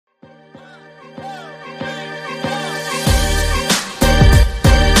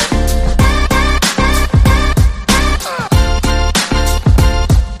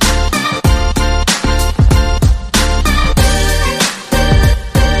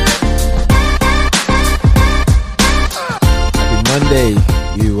Monday,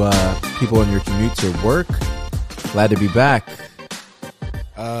 you people on your commute to work. Glad to be back.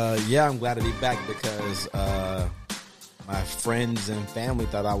 Yeah, I'm glad to be back because my friends and family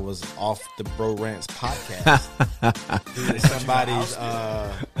thought I was off the Bro Rants podcast.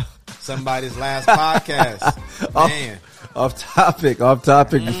 somebody's last podcast. Man. Off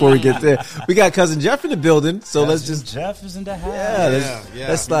topic before we get there. We got Cousin Jeff in the building, so let's just... Jeff is in the house. Yeah.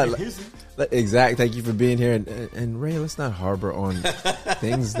 Let's not... Exactly. Thank you for being here. And Ray, let's not harbor on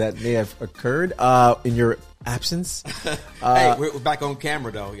things that may have occurred in your absence. Hey, we're back on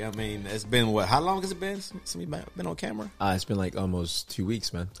camera, though. I mean, it's been what? How long has it been since we've been on camera? It's been like almost 2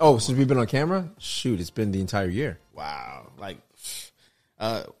 weeks, man. Oh, since we've been on camera? Shoot, it's been the entire year. Wow. Like,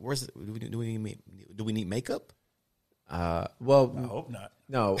 where's it? Do we need makeup? Well, I hope not.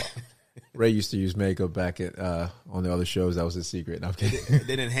 No. Ray used to use makeup back at on the other shows. That was a secret. No, I'm kidding. It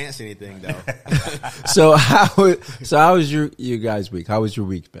didn't enhance anything, though. So how was your guys' week? How was your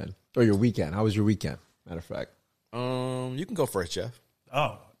week, Ben? Or your weekend? How was your weekend? Matter of fact, you can go first, Jeff.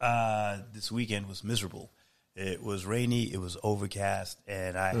 This weekend was miserable. It was rainy. It was overcast,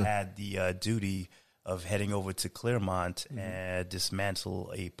 and I had the duty of heading over to Claremont and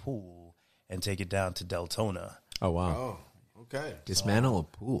dismantle a pool and take it down to Deltona. Oh wow. Oh. Okay. Dismantle a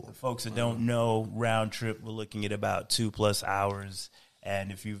pool. For folks that don't know, round trip, we're looking at about 2+ hours.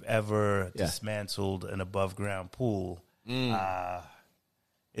 And if you've ever dismantled an above ground pool,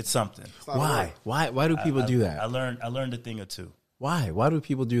 it's something. Why? Why do people do that? I learned a thing or two. Why do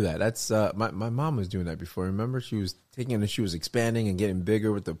people do that? That's my mom was doing that before. Remember, she was expanding and getting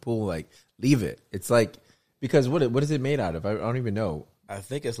bigger with the pool. Like, leave it. It's like, because what is it made out of? I don't even know. I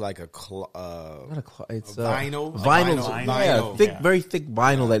think it's like It's vinyl. Vinyl. Thick, very thick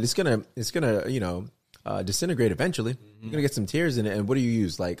vinyl that it's gonna disintegrate eventually. You're gonna get some tears in it. And what do you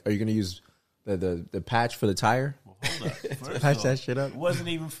use? Like, are you gonna use the patch for the tire? Well, hold up. First Patch off, that shit up. It wasn't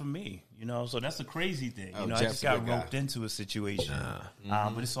even for me, so that's the crazy thing. I just got roped into a situation,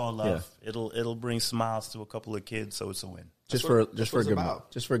 but it's all love. Yeah. It'll bring smiles to a couple of kids, so it's a win. Just for a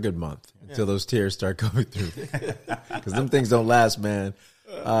good month until those tears start coming through, because them things don't last, man.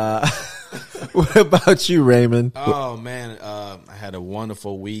 What about you, Raymond? Oh man, I had a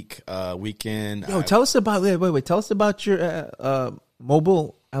wonderful weekend. Tell us about Tell us about your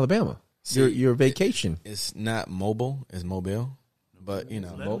Mobile, Alabama. Your vacation. It's not Mobile, it's Mobile, but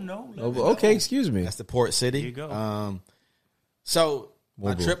Let them know. Okay, excuse me. That's the port city. There you go. So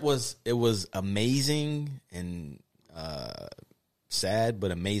Mobile. My trip was amazing and sad,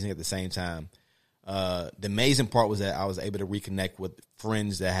 but amazing at the same time. The amazing part was that I was able to reconnect with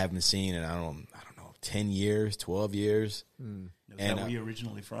friends that I haven't seen in I don't know 10 years, 12 years. Is that where you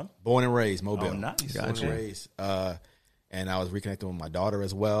originally from? Born and raised, Mobile. Oh, nice. Born and raised. And I was reconnecting with my daughter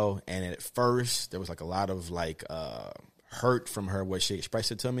as well. And at first, there was like a lot of hurt from her what she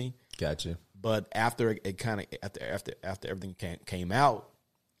expressed it to me. Gotcha. But after after everything came out,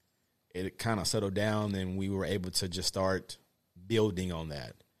 it kind of settled down, and we were able to just start building on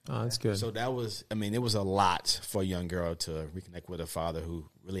that. Oh, that's good. So that was, it was a lot for a young girl to reconnect with a father who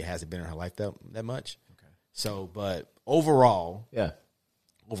really hasn't been in her life that much. Okay. So, but overall, it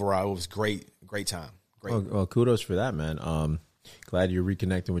was great time. Great. Well, kudos for that, man. Glad you're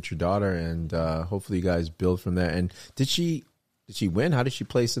reconnecting with your daughter, and hopefully you guys build from there. And did she win? How did she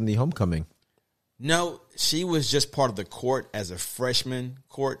place in the homecoming? No, she was just part of the court as a freshman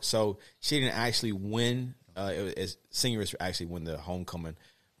court, so she didn't actually win. Seniors actually win the homecoming,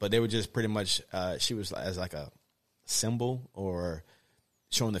 but they were just pretty much. She was as like a symbol or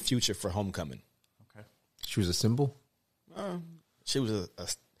showing the future for homecoming. Okay, she was a symbol. She was a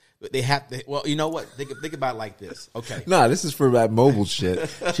They have to. Well, you know what? Think about it like this. Okay. Nah, this is for that mobile shit.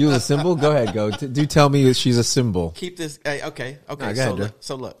 She was a symbol. Go ahead, go. Do tell me she's a symbol. Keep this. Hey, okay. Nah,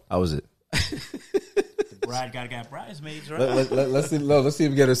 so look. How was it? The bride got bridesmaids, right? Let's see if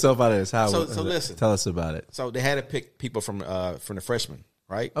we get herself out of this. How? So listen. Tell us about it. So they had to pick people from the freshmen,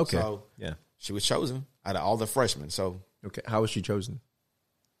 right? Okay. So yeah, she was chosen out of all the freshmen. So okay, how was she chosen?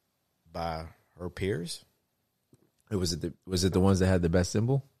 By her peers. Was it the ones that had the best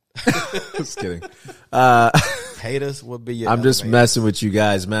symbol? Just kidding. Haters would be. I'm just messing with you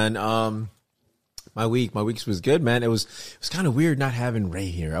guys, man. My weeks was good, man. It was kind of weird not having Ray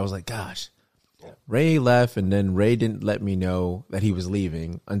here. I was like, gosh, Ray left, and then Ray didn't let me know that he was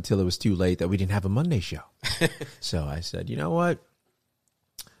leaving until it was too late that we didn't have a Monday show. So I said, you know what,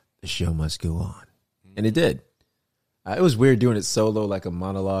 the show must go on, and it did. It was weird doing it solo, like a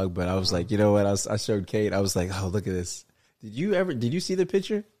monologue, but I was like, you know what? I showed Kate. I was like, oh, look at this. Did you see the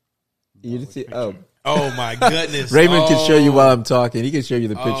picture? You didn't see? Oh my goodness! Raymond can show you while I'm talking. He can show you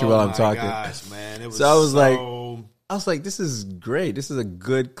the picture while I'm talking. Oh my gosh, man! It was so I was like, I was like, this is great. This is a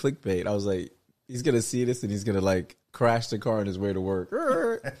good clickbait. I was like, he's gonna see this and he's gonna like crash the car on his way to work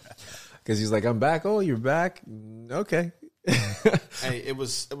because he's like, I'm back. Oh, you're back. Okay. Hey, it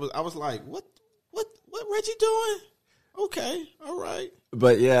was. I was like, what Reggie doing? Okay, all right.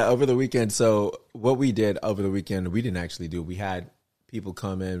 But yeah, over the weekend. So what we did over the weekend, we didn't actually do. We had people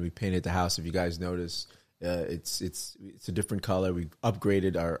come in. We painted the house. If you guys notice, it's a different color. We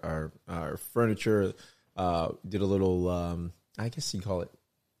upgraded our furniture. Did a little, I guess you call it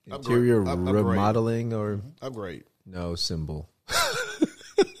interior remodeling or upgrade. No, symbol.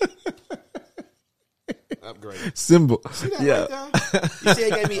 Upgrade. Symbol. See that Yeah. right there? You see,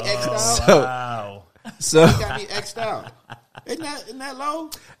 it gave me X'd out. So, Wow. so It got me X'd out. Isn't that low?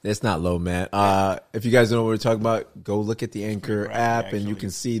 it's not low, man. If you guys don't know what we're talking about, go look at the Anchor Right, app, actually. and you can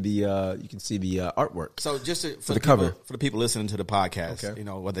see the artwork. So just For the cover. for the people listening to the podcast, Okay. you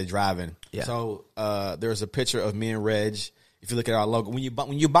know, what they're driving. Yeah. So there's a picture of me and Reg. If you look at our logo,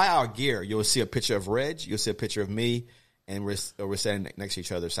 when you buy our gear, you'll see a picture of Reg. You'll see a picture of me, and we're standing next to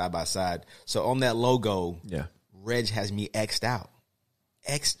each other side by side. So on that logo, Yeah. Reg has me X'd out.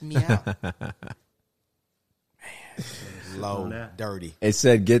 X'd me out. Man, low, dirty. It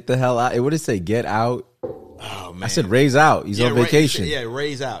said, "Get the hell out." What did it say? Get out. Oh man, I said, "Ray's out. He's on vacation." Yeah,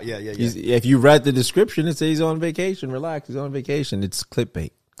 Ray's out. Yeah. If you read the description, it says he's on vacation. Relax, he's on vacation. It's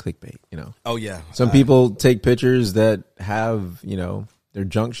clickbait. You know. Oh yeah. Some people take pictures that have, their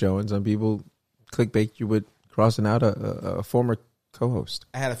junk showing. Some people clickbait you with crossing out a former co-host.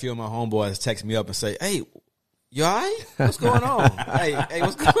 I had a few of my homeboys text me up and say, "Hey, you all right? What's going on? hey,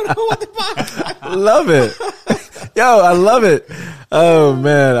 what's going on with the podcast?" Love it. Yo, I love it. Oh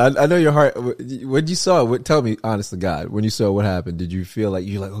man, I know your heart. When you saw it, tell me, honest to God, when you saw it, what happened? Did you feel like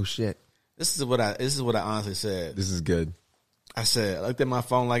you're like, oh shit? This is what I honestly said. This is good. I said, I looked at my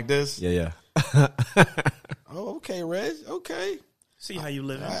phone like this. Yeah. Oh, okay, Reg. Okay. See how you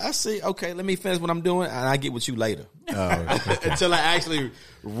living? I see. Okay, let me finish what I'm doing, and I get with you later. Oh, okay. Until I actually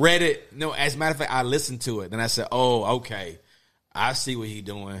read it. No, as a matter of fact, I listened to it. Then I said, oh, okay. I see what he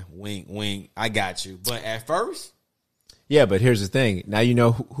doing. Wink, wink. I got you. But at first, Yeah, but here's the thing. Now you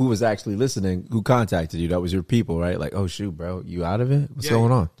know who was actually listening, who contacted you. That was your people, right? Like, oh shoot, bro, you out of it? What's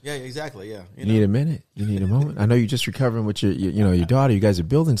going on? Yeah, exactly. Yeah. You need a minute. You need a moment. I know you're just recovering with your daughter. You guys are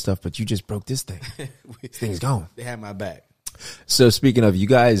building stuff, but you just broke this thing. This thing's gone. They had my back. So speaking of, you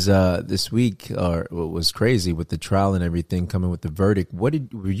guys, this week what was crazy with the trial and everything coming with the verdict. Were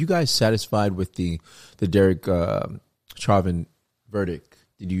you guys satisfied with the Derek Chauvin verdict?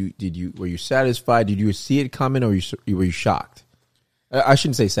 Were you satisfied? Did you see it coming, or were you shocked? I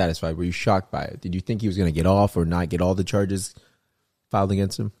shouldn't say satisfied. Were you shocked by it? Did you think he was going to get off or not get all the charges filed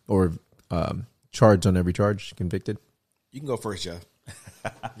against him, or charged on every charge, convicted? You can go first, Jeff.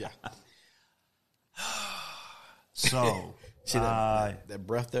 Yeah. So, See that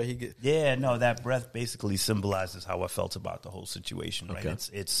breath there he get? yeah, no, that breath basically symbolizes how I felt about the whole situation, right?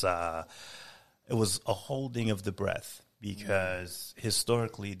 Okay. It was a holding of the breath, because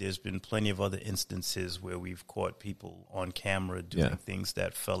historically there's been plenty of other instances where we've caught people on camera doing things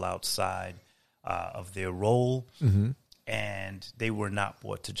that fell outside of their role, and they were not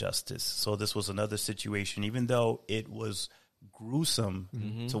brought to justice. So this was another situation, even though it was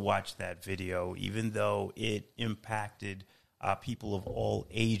gruesome to watch that video, even though it impacted people of all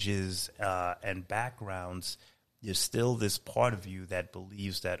ages and backgrounds, there's still this part of you that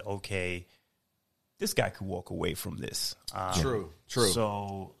believes that, okay, this guy could walk away from this. True.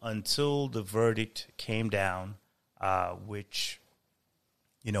 So until the verdict came down, which,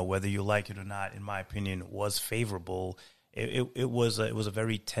 whether you like it or not, in my opinion, was favorable, it was a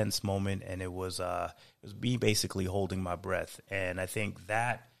very tense moment, and it was me basically holding my breath. And I think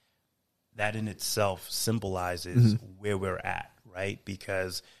that in itself symbolizes where we're at, right?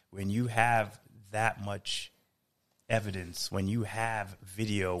 Because when you have that much evidence, when you have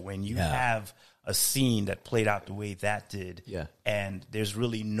video, when you have a scene that played out the way that did, and there's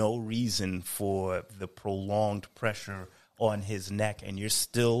really no reason for the prolonged pressure on his neck, and you're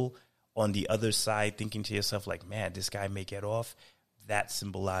still on the other side thinking to yourself, like, man, this guy may get off, that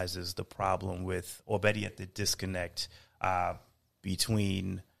symbolizes the problem with, or better yet, the disconnect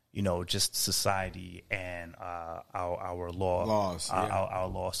between, just society and our laws, our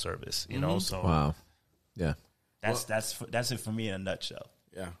law service, So Wow. Yeah. that's it for me in a nutshell.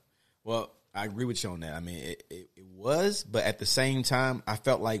 Yeah. Well, I agree with you on that. I mean, it was, but at the same time, I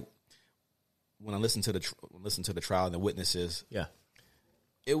felt like when I listened to the trial and the witnesses,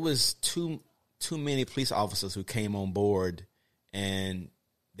 it was too many police officers who came on board, and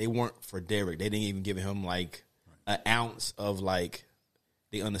they weren't for Derek. They didn't even give him like an ounce of like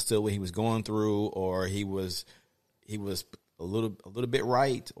they understood what he was going through, or he he was a little bit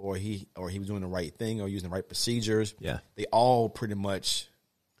right, or he was doing the right thing or using the right procedures. Yeah. They all pretty much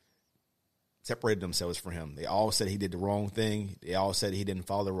separated themselves from him. They all said he did the wrong thing. They all said he didn't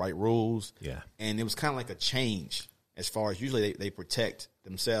follow the right rules. Yeah. And it was kind of like a change as far as usually they protect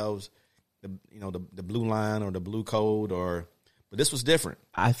themselves, the blue line or the blue code, but this was different.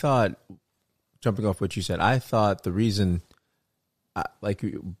 I thought, jumping off what you said, I thought the reason, like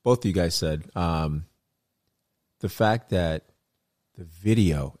both of you guys said, the fact that the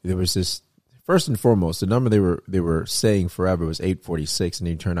video, there was this, first and foremost, the number they were saying forever was 8:46, and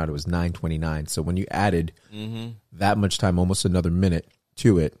it turned out it was 9:29. So when you added that much time, almost another minute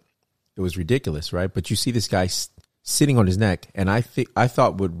to it, it was ridiculous, right? But you see this guy sitting on his neck, and I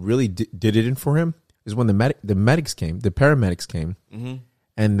thought what really did it in for him is when the paramedics came,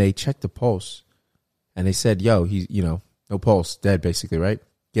 and they checked the pulse, and they said, "Yo, he's no pulse, dead, basically, right?"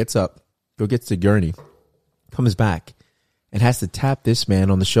 Gets up, gets the gurney, comes back, and has to tap this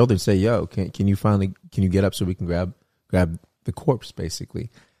man on the shoulder and say, "Yo, can you get up so we can grab the corpse?" Basically,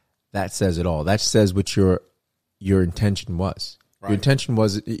 that says it all. That says what your intention was. Right. Your intention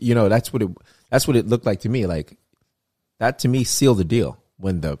was, that's what it looked like to me. Like that to me sealed the deal.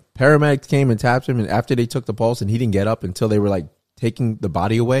 When the paramedics came and tapped him, and after they took the pulse and he didn't get up until they were like taking the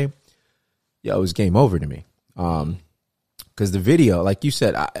body away, it was game over to me. Because the video, like you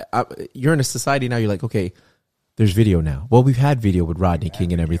said, you're in a society now. You're like, okay, there's video now. Well, we've had video with Rodney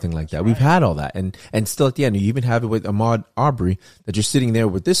King and everything like that. Right. We've had all that, and still at the end, you even have it with Ahmaud Arbery, that you're sitting there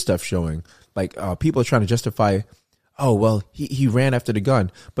with this stuff showing. Like people are trying to justify, oh well, he ran after the gun,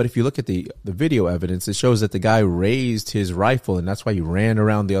 but if you look at the video evidence, it shows that the guy raised his rifle, and that's why he ran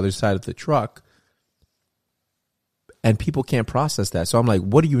around the other side of the truck. And people can't process that. So I'm like,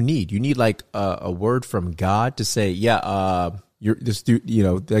 what do you need? You need like a word from God to say, that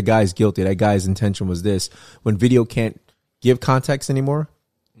guy's guilty. That guy's intention was this. When video can't give context anymore,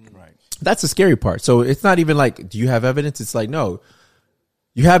 right? That's the scary part. So it's not even like, do you have evidence? It's like, no,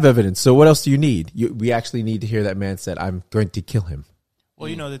 you have evidence. So what else do you need? We actually need to hear that man said, "I'm going to kill him." Well,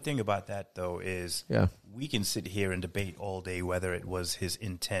 the thing about that, though, is we can sit here and debate all day whether it was his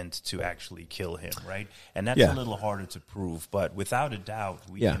intent to actually kill him, right? And that's a little harder to prove. But without a doubt,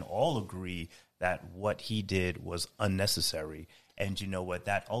 we can all agree that what he did was unnecessary. And you know what?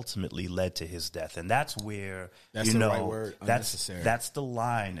 That ultimately led to his death. And that's where, that's the right word, unnecessary. That's the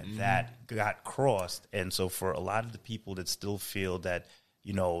line that got crossed. And so for a lot of the people that still feel that,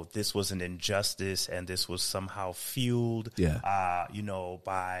 this was an injustice and this was somehow fueled,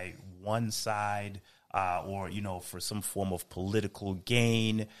 by one side or, for some form of political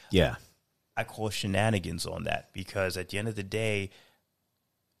gain. Yeah. I call shenanigans on that, because at the end of the day,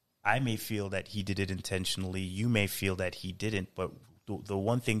 I may feel that he did it intentionally. You may feel that he didn't. But the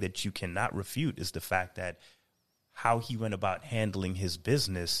one thing that you cannot refute is the fact that how he went about handling his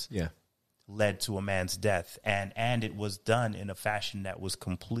business led to a man's death. And it was done in a fashion that was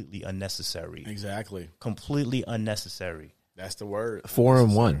completely unnecessary. Exactly. Completely unnecessary. That's the word.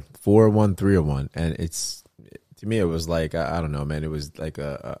 4-1, 4-1, 3-1. And to me, it was like, I don't know, man. It was like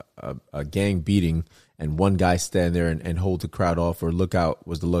a gang beating, and one guy stand there and hold the crowd off, or lookout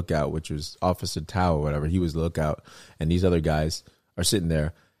was the lookout, which was Officer Tao or whatever. He was the lookout, and these other guys are sitting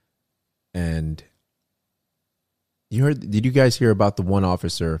there. And did you guys hear about the one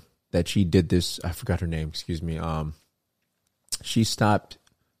officer that she did this? I forgot her name. Excuse me. She stopped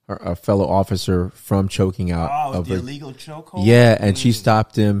a fellow officer from choking out. Oh, the illegal chokehold? Yeah, and she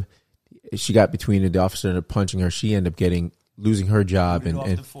stopped him. She got between the officer and punching her. She ended up losing her job and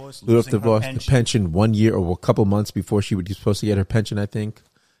losing the pension 1 year or a couple months before she was supposed to get her pension, I think.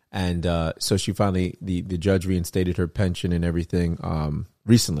 And so she finally, the judge reinstated her pension and everything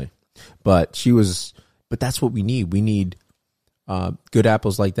recently. But that's what we need. We need good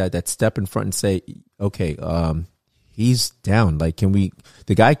apples like that step in front and say, okay, he's down. Like, the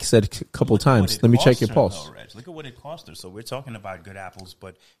guy said a couple of times, let me check your pulse. Though, Look at what it cost her. So we're talking about good apples,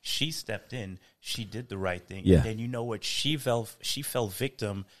 but she stepped in. She did the right thing. Yeah. And then you know what? She fell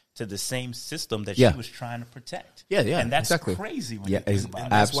victim to the same system that she was trying to protect. Yeah, And that's exactly crazy when you think about it.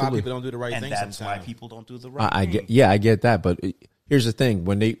 That's why people don't do the right thing sometimes. And that's why people don't do the right thing. I get that. But here's the thing.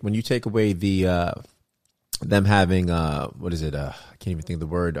 When you take away them having what is it? I can't even think of the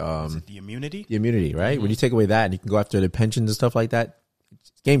word. Is it the immunity? The immunity, right? When you take away that and you can go after the pensions and stuff like that,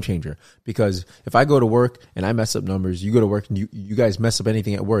 it's game changer. Because if I go to work and I mess up numbers, you go to work and you guys mess up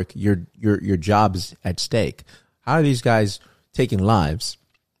anything at work, your job's at stake. How are these guys taking lives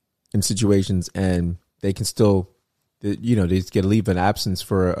in situations and they can still, they just get a leave of absence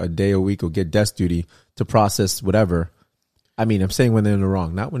for a day a week or get desk duty to process whatever? I mean, I'm saying when they're in the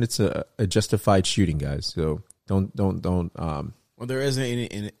wrong, not when it's a justified shooting, guys. So Don't. Well, there isn't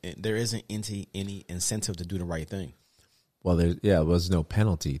any incentive to do the right thing. Well, there's no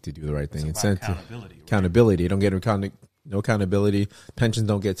penalty to do the right thing. It's about accountability. Right? Accountability. You don't get no accountability. Pensions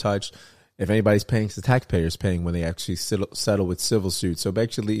don't get touched. If anybody's paying, it's the taxpayers paying when they actually settle with civil suits. So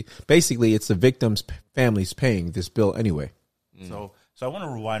basically, it's the victim's families paying this bill anyway. So I want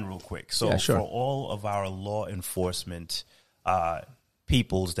to rewind real quick. So Yeah, sure. for all of our law enforcement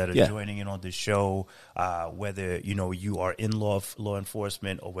peoples that are joining in on this show, whether you are in law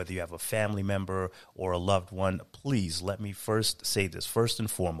enforcement or whether you have a family member or a loved one, please let me first say this. First and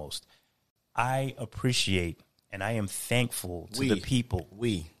foremost, I appreciate and I am thankful to the people.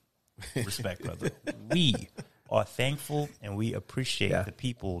 Respect, brother. We are thankful and we appreciate the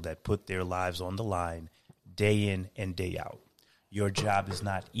people that put their lives on the line day in and day out. Your job is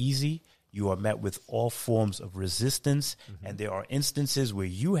not easy. You are met with all forms of resistance, and there are instances where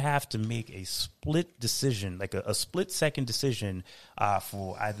you have to make a split decision, like a split-second decision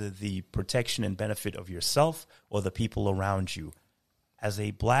for either the protection and benefit of yourself or the people around you. As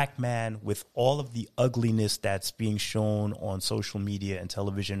a black man, with all of the ugliness that's being shown on social media and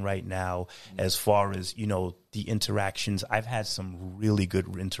television right now, as far as, the interactions, I've had some really good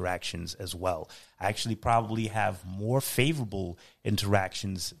interactions as well. I actually probably have more favorable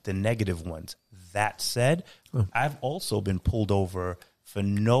interactions than negative ones. That said, I've also been pulled over for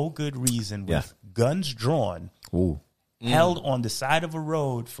no good reason with guns drawn, held on the side of a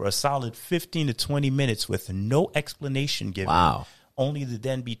road for a solid 15 to 20 minutes with no explanation given. Wow. Only to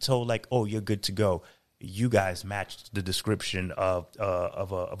then be told, like, oh, you're good to go. You guys matched the description of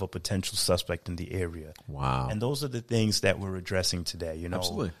a potential suspect in the area. Wow. And those are the things that we're addressing today,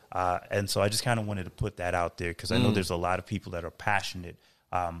 Absolutely. And so I just kind of wanted to put that out there because I know there's a lot of people that are passionate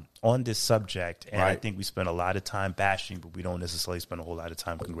on this subject. And I think we spend a lot of time bashing, but we don't necessarily spend a whole lot of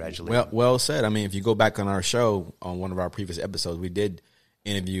time congratulating. Well said. I mean, if you go back on our show, on one of our previous episodes, we did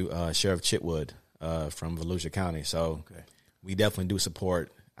interview Sheriff Chitwood from Volusia County. So we definitely do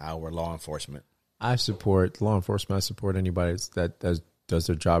support our law enforcement. I support law enforcement. I support anybody that does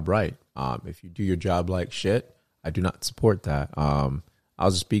their job right. If you do your job like shit, I do not support that. I'll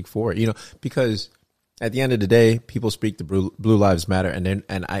just speak for it, because at the end of the day, people speak the Blue Lives Matter,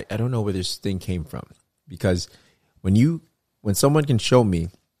 and I don't know where this thing came from, because when someone can show me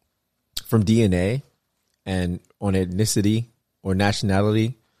from DNA and on ethnicity or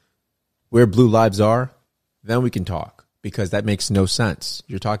nationality where blue lives are, then we can talk. Because that makes no sense.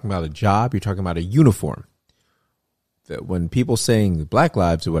 You're talking about a job. You're talking about a uniform. When people saying black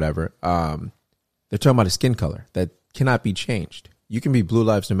lives or whatever, they're talking about a skin color that cannot be changed. You can be blue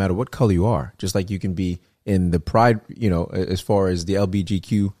lives no matter what color you are. Just like you can be in the pride, as far as the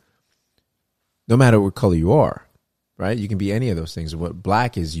LBGQ, no matter what color you are, right? You can be any of those things. What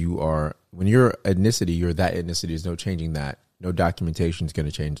black is, you are, when you're ethnicity, you're that ethnicity. There's no changing that. No documentation is going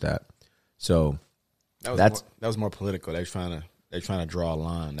to change that. So... That was more political. They're trying to draw a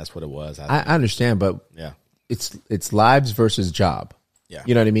line. That's what it was. I understand, but it's lives versus job. Yeah,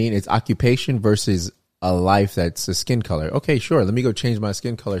 you know what I mean. It's occupation versus a life that's a skin color. Okay, sure. Let me go change my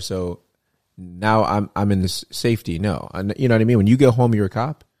skin color. So now I'm in this safety. No, you know what I mean. When you go home, you're a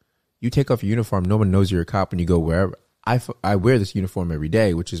cop. You take off your uniform. No one knows you're a cop when you go wherever. I wear this uniform every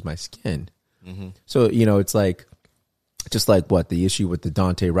day, which is my skin. Mm-hmm. So it's like, just like what the issue with the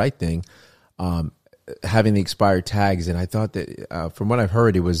Dante Wright thing. Having the expired tags, and I thought that from what I've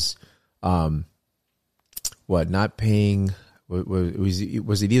heard, it was not paying. Was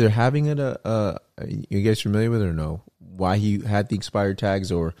it either having it you guys familiar with it or no? Why he had the expired tags,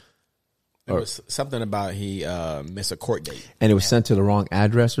 or it was something about he missed a court date, and it was sent to the wrong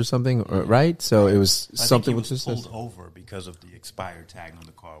address or something, right? So it was something I think he was pulled over because of the expired tag on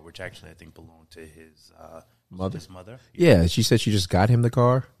the car, which actually I think belonged to his mother. His mother, yeah. She said she just got him the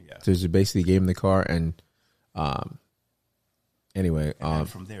car. Yeah. So she basically gave him the car, and anyway, and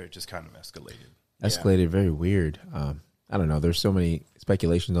from there it just kind of escalated. Very weird. I don't know. There's so many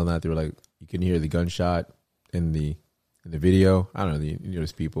speculations on that. They were like, you couldn't hear the gunshot in the video. I don't know.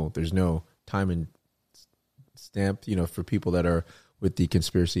 There's people. There's no time and stamp. For people that are with the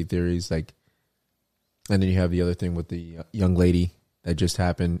conspiracy theories, like, and then you have the other thing with the young lady that just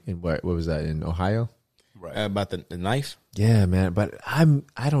happened in what was that, in Ohio? Right. About the knife? Yeah, man. But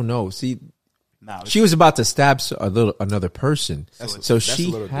I don't know. See, she was about to stab another person. So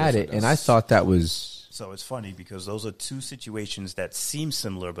she had it, and I thought that was... So it's funny because those are two situations that seem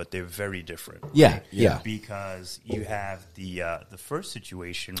similar, but they're very different. Right? Yeah. Because you have the first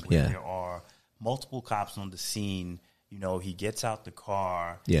situation where there are multiple cops on the scene. He gets out the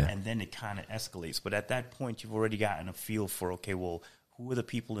car, and then it kind of escalates. But at that point, you've already gotten a feel for, okay, well, who are the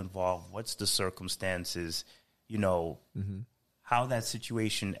people involved? What's the circumstances? how that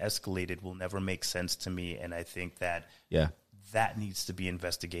situation escalated will never make sense to me. And I think that that needs to be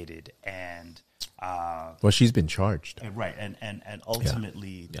investigated. And well, she's been charged. Right. And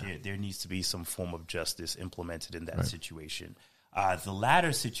ultimately, there needs to be some form of justice implemented in that situation. The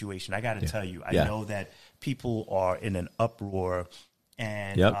latter situation, I got to tell you, I know that people are in an uproar.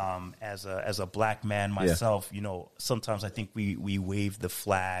 And as a black man myself, sometimes I think we wave the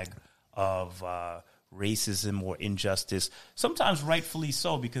flag of racism or injustice, sometimes rightfully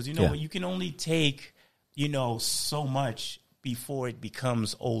so, because what, you can only take, so much before it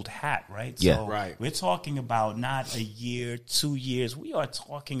becomes old hat, right? So we're talking about not a year, 2 years. We are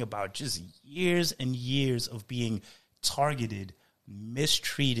talking about just years and years of being targeted,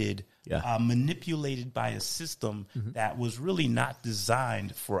 mistreated, manipulated by a system that was really not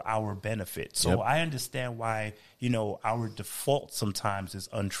designed for our benefit. So I understand why, our default sometimes is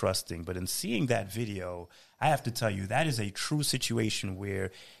untrusting. But in seeing that video, I have to tell you, that is a true situation where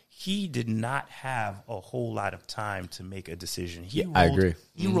he did not have a whole lot of time to make a decision. I agree.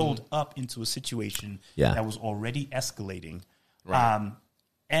 He rolled up into a situation that was already escalating. Right.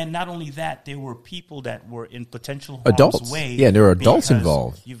 And not only that, there were people that were in potential adults. harm's way. Yeah, there were adults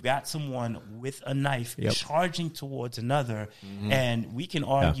involved. You've got someone with a knife charging towards another, and we can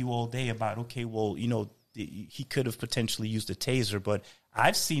argue all day about, okay, well, he could have potentially used a taser, but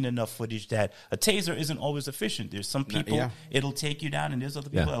I've seen enough footage that a taser isn't always efficient. There's some people, it'll take you down, and there's other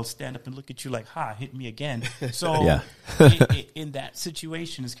people that'll stand up and look at you like, hit me again. So in that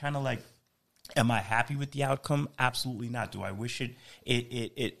situation, it's kind of like, am I happy with the outcome? Absolutely not. Do I wish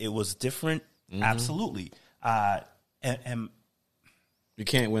it was different? Absolutely. You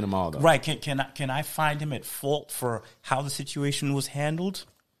can't win them all, though. Right. Can I find him at fault for how the situation was handled?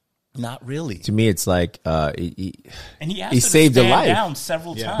 Not really. To me, it's like he saved a life down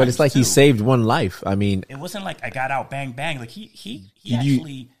several times. But it's like he saved one life. I mean, it wasn't like I got out, bang, bang. Like he did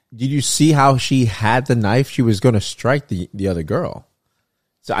actually. Did you see how she had the knife? She was going to strike the other girl.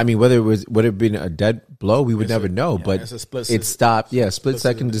 So, I mean, would it have been a dead blow? We would never know, but it stopped. Yeah, split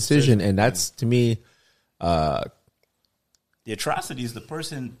second decision. And that's, to me, the atrocity is the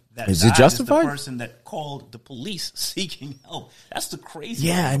person that is died it justified? Is the person that called the police seeking help. That's the crazy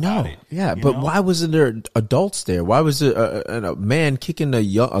thing I know. About it, but why wasn't there adults there? Why was it a man kicking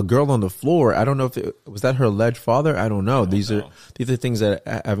a girl on the floor? I don't know if was that her alleged father. I don't know. These are things that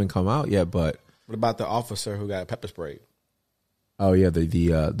haven't come out yet. But what about the officer who got pepper sprayed? Oh yeah,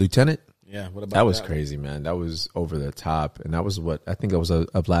 the lieutenant. Yeah, what about that? Was crazy, man. That was over the top, and that was what I think that was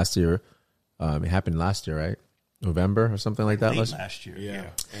of last year. It happened last year, right? November or something like that. Last year, yeah.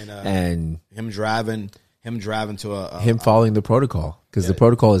 And him driving to him following the protocol, because the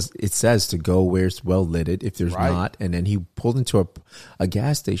protocol it says to go where it's well lit. If there's not, and then he pulled into a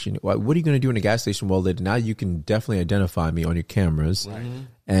gas station. What are you going to do in a gas station well lit? Now you can definitely identify me on your cameras,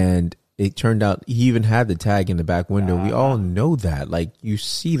 and it turned out he even had the tag in the back window. We all know that. Like, you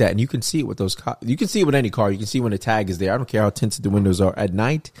see that, and you can see it with those you can see it with any car. You can see when the tag is there. I don't care how tinted the windows are. At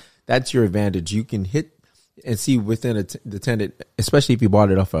night, that's your advantage. You can hit and see within the tinted, especially if you bought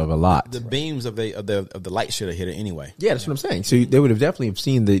it off of a lot. The beams of the light should have hit it anyway. Yeah, that's what I'm saying. So they would have definitely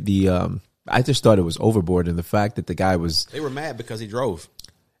seen the I just thought it was overboard, and the fact that the guy was. They were mad because he drove.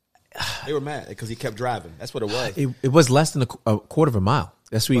 They were mad because he kept driving. That's what it was. It was less than a quarter of a mile.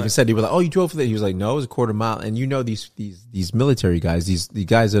 That's what he even said. They were like, "Oh, you drove for that?" He was like, "No, it was a quarter mile." And these military guys, these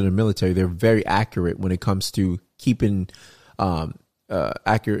guys that are in the military, they're very accurate when it comes to keeping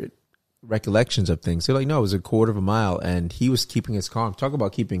accurate recollections of things. They're like, "No, it was a quarter of a mile," and he was keeping his calm. Talk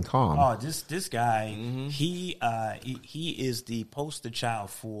about keeping calm. Oh, this guy, he is the poster child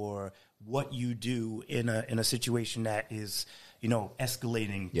for what you do in a situation that is,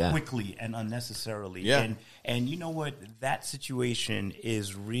 escalating quickly and unnecessarily. Yeah. And you know what? That situation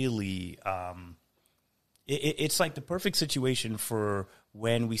is really, it's like the perfect situation for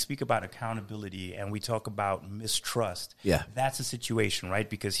when we speak about accountability and we talk about mistrust. Yeah. That's a situation, right?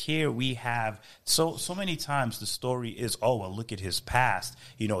 Because here we have so many times the story is, oh, well, look at his past.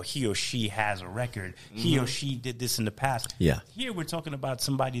 He or she has a record. He or she did this in the past. Yeah. Here we're talking about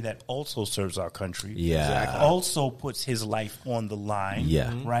somebody that also serves our country. Yeah. Exactly. Also puts his life on the line.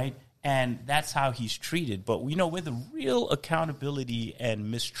 Yeah. Right? And that's how he's treated. But where the real accountability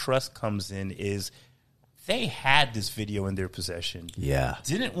and mistrust comes in is they had this video in their possession. Yeah.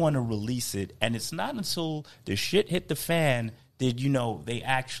 Didn't want to release it. And it's not until the shit hit the fan did, they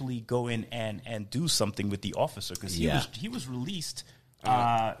actually go in and do something with the officer. Because he was released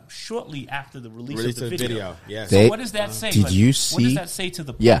shortly after the release of the video. Yes. So what does that say? Did you see? What does that say to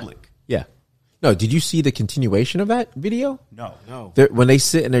the public? Yeah. No, did you see the continuation of that video? No. When they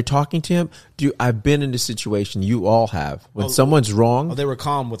sit and they're talking to him, dude, I've been in this situation. You all have. When someone's wrong. Oh, they were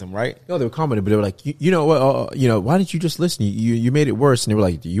calm with him, right? No, they were commenting, but they were like, you know what, why didn't you just listen? You made it worse. And they were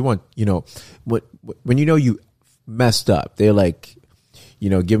like, do you want, when you messed up, they're like,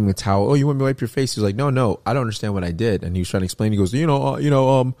 give him a towel. Oh, you want me to wipe your face? He's like, no, I don't understand what I did. And he was trying to explain. He goes, we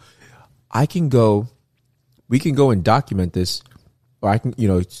can go and document this, or I can,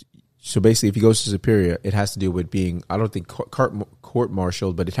 so basically if he goes to superior, it has to do with being, I don't think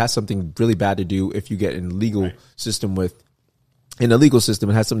court-martialed, but it has something really bad to do if you get in legal system in the legal system,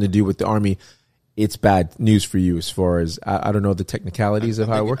 it has something to do with the Army. It's bad news for you as far as, I don't know the technicalities of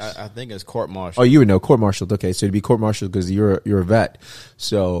how it works. I think it's court-martialed. Oh, you would know, court-martialed. Okay, so it'd be court-martialed because you're a vet.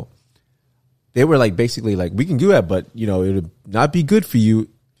 So they were like, basically like, we can do that, but, it would not be good for you.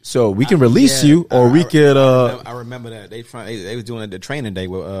 So we can release you, or we could. I remember that they was doing the training day.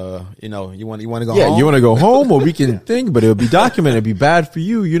 With, you want to go home. Yeah, you want to go home, or we can think, but it would be documented. It'd be bad for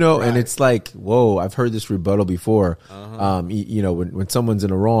you, Right. And it's like, whoa, I've heard this rebuttal before. When someone's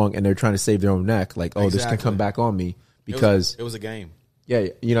in the wrong and they're trying to save their own neck, like, oh, this can come back on me because it was a game. Yeah,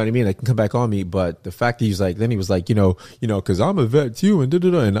 you know what I mean. It can come back on me, but the fact that he was like, because I'm a vet too, and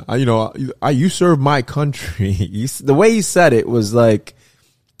and you serve my country. The way he said it was like.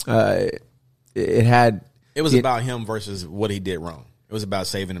 It was about him versus what he did wrong. It was about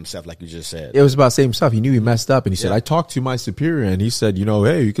saving himself, like you just said. It was about saving himself. He knew he messed up, and he said, I talked to my superior, and he said,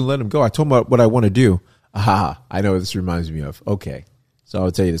 hey, you can let him go. I told him what I want to do. Aha, I know what this reminds me of. Okay, so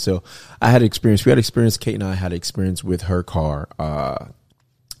I'll tell you this. So I had experience. We had experience. Kate and I had experience with her car,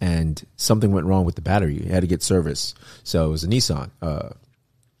 and something went wrong with the battery. It had to get service. So it was a Nissan.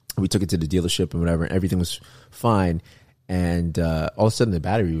 We took it to the dealership and whatever, and everything was fine. And all of a sudden, the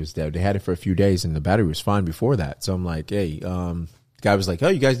battery was dead. They had it for a few days, and the battery was fine before that. So I'm like, hey, the guy was like, oh,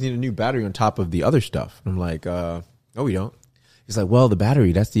 you guys need a new battery on top of the other stuff. I'm like, no, we don't. He's like, well, the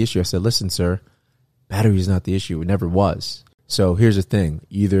battery, that's the issue. I said, listen, sir, battery is not the issue. It never was. So here's the thing.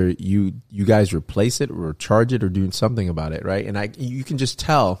 Either you guys replace it or charge it or doing something about it, right? And you can just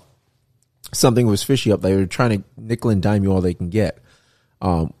tell something was fishy up there. They're trying to nickel and dime you all they can get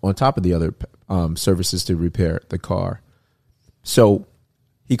on top of the other services to repair the car. So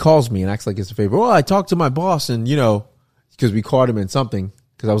he calls me and acts like it's a favor. Well, I talked to my boss and, because we caught him in something.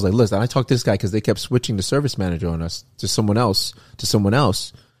 Because I was like, listen, I talked to this guy because they kept switching the service manager on us to someone else.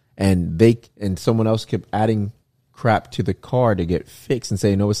 And someone else kept adding crap to the car to get fixed and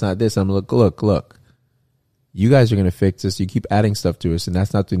saying, no, it's not this. I'm like, look, you guys are going to fix this. You keep adding stuff to us. And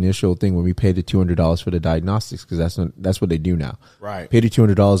that's not the initial thing when we paid the $200 for the diagnostics, because that's what they do now. Right. Pay the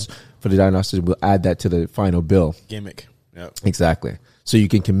 $200 for the diagnostics. We'll add that to the final bill. Gimmick. Yep. Exactly. So you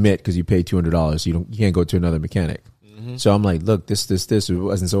can commit because you paid $200. You can't go to another mechanic. Mm-hmm. So I'm like, look, this, it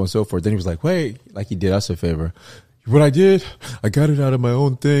wasn't so and so forth. Then he was like, wait, like he did us a favor. What I did, I got it out of my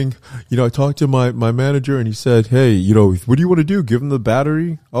own thing. I talked to my manager and he said, hey, what do you want to do? Give him the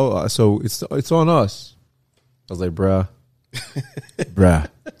battery? Oh, so it's on us. I was like, bruh.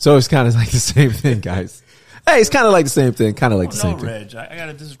 So it's kind of like the same thing, guys. Hey, it's kind of like the same thing. Reg, I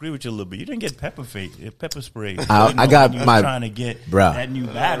gotta disagree with you a little bit. You didn't get pepper spray. I got my trying to get that new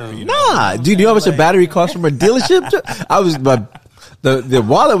battery. Nah, dude, you know how much a battery costs from a dealership? The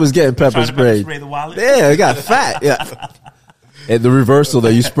wallet was getting pepper sprayed. Spray the wallet? Yeah, it got fat. Yeah, and the reversal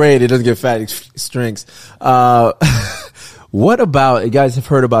that you spray it doesn't get fat. It shrinks. What about, you guys have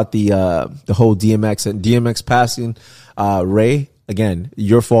heard about the whole DMX and DMX passing? Ray. Again,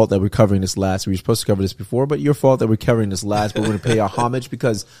 your fault that we're covering this last. We were supposed to cover this before, but your fault that we're covering this last. But we're going to pay our homage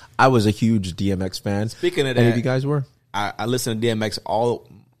because I was a huge DMX fan. Speaking of any that, of you guys were? I listened to DMX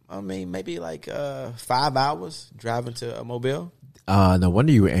maybe like 5 hours driving to Mobile. No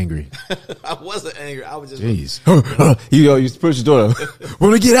wonder you were angry. I wasn't angry. I was just... Jeez. you push your door.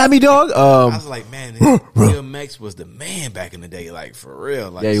 Want to get at me, dog? I was like, man, DMX was the man back in the day, like, for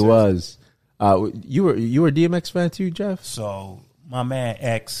real. Like, yeah, he was. You were a DMX fan too, Jeff? So... My man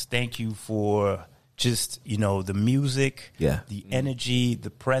X, thank you for just, the music, the energy, the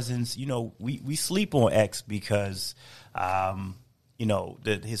presence. We sleep on X because,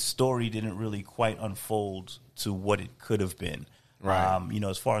 his story didn't really quite unfold to what it could have been. Right.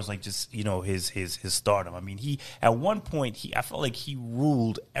 As far as like just, his stardom. I mean, at one point, I felt like he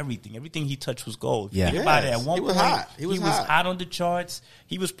ruled everything. Everything he touched was gold. Yeah. Think about it. At one point, he was hot on the charts.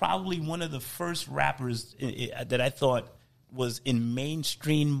 He was probably one of the first rappers that I thought was in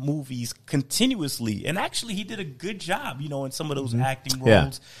mainstream movies continuously, and actually he did a good job, in some of those acting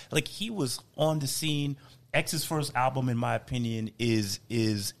roles. Yeah. Like, he was on the scene. X's first album, in my opinion, is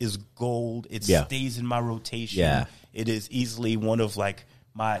gold. It stays in my rotation. Yeah. It is easily one of like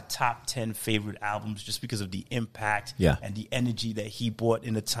my top 10 favorite albums just because of the impact Yeah. and the energy that he brought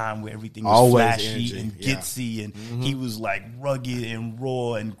in a time where everything was Always flashy energy, and yeah. gitsy, and he was like rugged and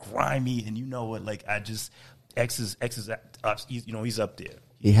raw and grimy. And you know what? Like, X is up, he's up there.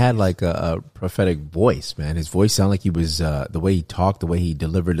 He had like a prophetic voice, man. His voice sounded like he was the way he talked, the way he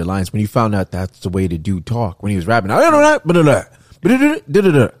delivered the lines. When you found out that's the way the dude talk, when he was rapping, I don't know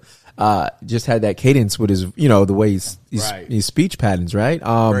that, just had that cadence with his, the way his speech patterns, right?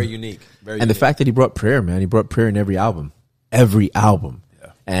 Very unique. And the fact that he brought prayer, man, he brought prayer in every album.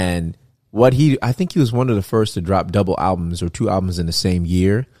 Yeah. And I think he was one of the first to drop double albums or 2 albums in the same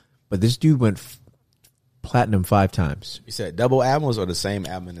year. But this dude went platinum 5 times. You said double albums or the same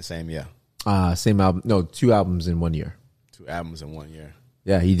album in the same year? Same album. No, 2 albums in 1 year. 2 albums in 1 year.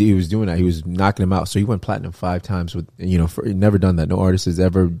 Yeah, he was doing that. He was knocking them out. So he went platinum 5 times with, never done that. No artist has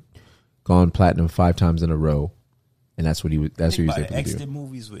ever gone platinum 5 times in a row. And that's what he was able to do. X did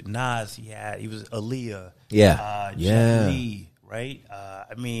movies with Nas. He was Aaliyah. Yeah. Jet Li, right?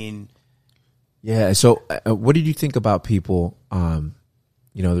 Yeah. So what did you think about people,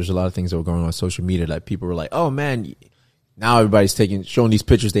 there's a lot of things that were going on social media. Like people were like, oh man, now everybody's showing these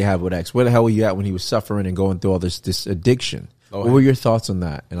pictures they have with X. Where the hell were you at when he was suffering and going through all this addiction? What were your thoughts on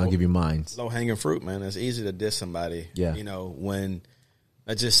that? And I'll give you mine. Low hanging fruit, man. It's easy to diss somebody. Yeah. When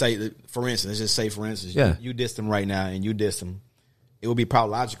let's just say, for instance, Yeah. you diss them right now and you diss them. It would be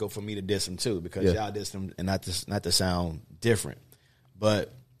probably logical for me to diss them too, because Yeah. y'all diss them and not to sound different.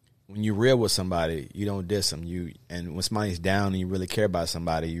 But when you're real with somebody, you don't diss them. And when somebody's down and you really care about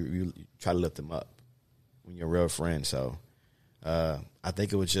somebody, you try to lift them up when you're a real friend. So I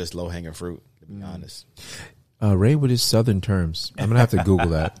think it was just low hanging fruit, to be honest. Ray with his southern terms. I'm gonna have to Google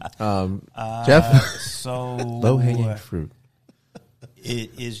that. Jeff, So low hanging fruit.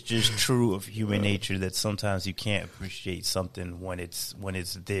 It is just true of human nature that sometimes you can't appreciate something when it's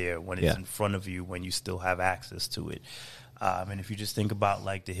there, when it's in front of you, when you still have access to it. And if you just think about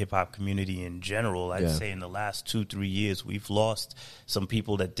like the hip hop community in general, I'd say in the last 2-3 years, we've lost some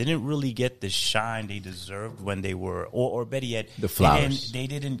people that didn't really get the shine they deserved when they were, or better yet, the flowers. They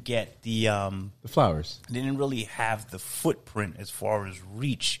didn't get the flowers. They didn't really have the footprint as far as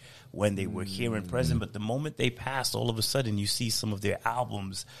reach when they were here and present. But the moment they passed, all of a sudden you see some of their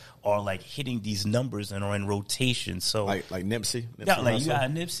albums are like hitting these numbers and are in rotation. So like Nipsey. Yeah, like you got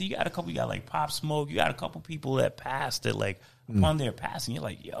Nipsey, you got like Pop Smoke, you got a couple people that passed that like upon their passing, you're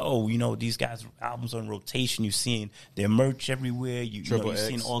like, yo, these guys' albums are in rotation. You're seeing their merch everywhere. You're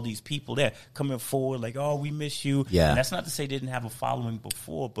seeing all these people there coming forward like, oh, we miss you. Yeah. And that's not to say they didn't have a following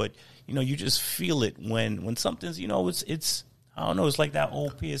before, but you just feel it when something's, it's I don't know. It's like that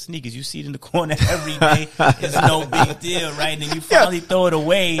old pair of sneakers. You see it in the corner every day. It's no big deal, right? And then you finally throw it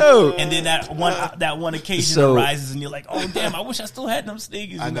away, and then that one occasion arises, and you're like, "Oh, damn! I wish I still had them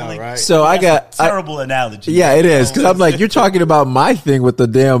sneakers." I know, right? So I got a terrible analogy. Yeah, it is, because I'm like, you're talking about my thing with the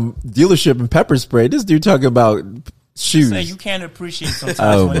damn dealership and pepper spray. This dude talking about shoes. Say you can't appreciate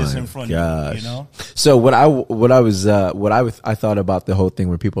sometimes when it's in front of you. So I thought about the whole thing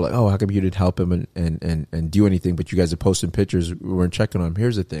where people are like, oh, how come you didn't help him and do anything, but you guys are posting pictures, we weren't checking on him.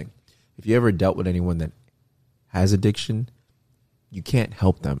 Here's the thing: if you ever dealt with anyone that has addiction, you can't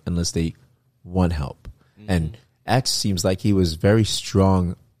help them unless they want help. And X seems like he was very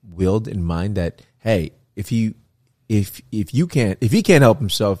strong-willed in mind that, hey, if he can't help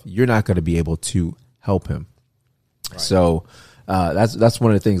himself, you're not going to be able to help him. Right. So that's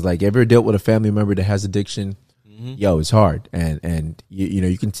one of the things. Like, ever dealt with a family member that has addiction? Yo, it's hard, and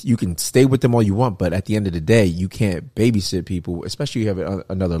you can stay with them all you want, but at the end of the day, you can't babysit people, especially if you have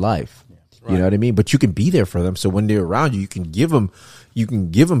another life. Yeah. Right. You know what I mean? But you can be there for them. So when they're around you, you can give them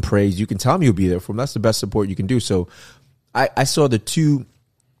praise. You can tell them you'll be there for them. That's the best support you can do. So I saw two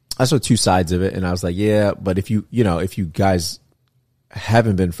sides of it, and I was like, yeah, but if you guys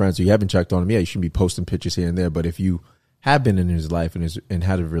haven't been friends or you haven't checked on him, you shouldn't be posting pictures here and there. But if you have been in his life and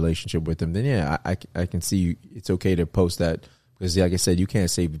had a relationship with him, then I can see it's okay to post that, because like I said, you can't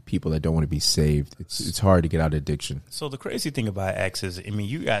save people that don't want to be saved. It's hard to get out of addiction. So the crazy thing about X is,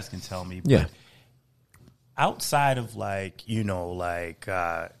 you guys can tell me, but outside of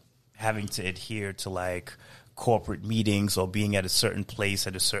having to adhere to corporate meetings or being at a certain place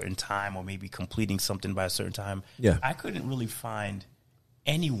at a certain time, or maybe completing something by a certain time, I couldn't really find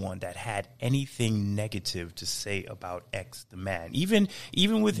anyone that had anything negative to say about X the man. Even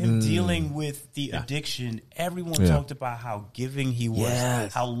with him dealing with the addiction, everyone talked about how giving he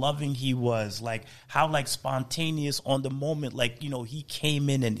was, how loving he was, how spontaneous on the moment, he came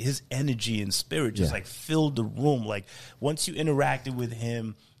in and his energy and spirit just filled the room. Once you interacted with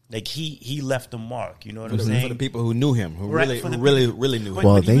him, Like he left a mark. You know what For I'm the, saying? for the people who knew him, who Right, really, for the really, people- really knew But, him.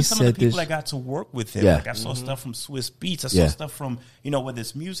 Well, but even they some of the said people this- that got to work with him, Yeah. like I saw stuff from Swiss Beats, I saw Yeah. stuff from, whether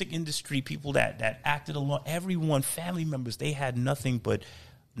it's music industry, people that acted along, everyone, family members, they had nothing but,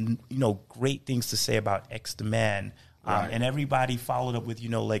 great things to say about X the Man. Right. And everybody followed up with,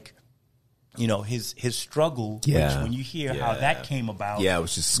 his struggle, Yeah. which when you hear how that came about, Yeah, it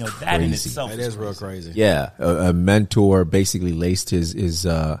was just that in crazy. itself That is real crazy. Yeah, a mentor basically laced his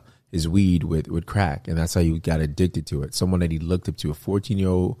weed with crack, and that's how he got addicted to it. Someone that he looked up to, a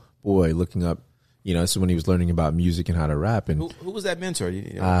 14-year-old boy looking up. This is when he was learning about music and how to rap. And Who was that mentor?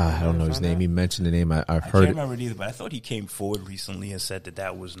 I don't know his name. He mentioned the name. I've I heard can't it. remember it either, but I thought he came forward recently and said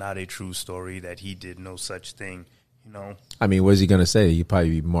that was not a true story, that he did no such thing, I mean, what is he gonna say? He'd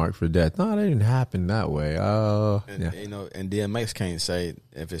probably be marked for death. No, that didn't happen that way. Oh, And, yeah. and DMX can't say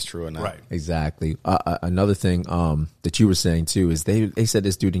if it's true or not. Right. Exactly. Another thing that you were saying too is they said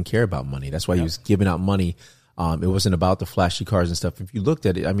this dude didn't care about money. That's why he was giving out money. It wasn't about the flashy cars and stuff. If you looked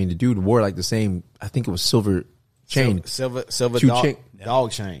at it, I mean, the dude wore like the same. I think it was silver chain. Silver Two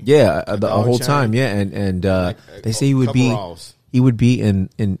dog chain. Yeah, the dog whole chain. time. Yeah, and they say he would be coveralls. he would be in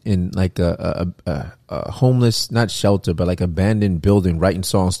like a homeless, not shelter, but like abandoned building, writing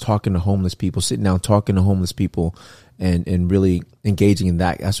songs, talking to homeless people, sitting down talking to homeless people, and really engaging in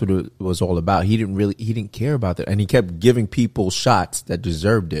that. That's what it was all about. He didn't care about that, and he kept giving people shots that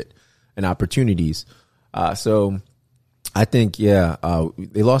deserved it and opportunities. So I think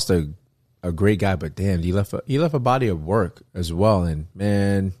they lost a great guy, but damn, he left a body of work as well. And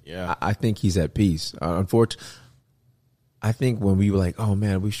man, Yeah. I think he's at peace. Unfortunately, I think when we were like, oh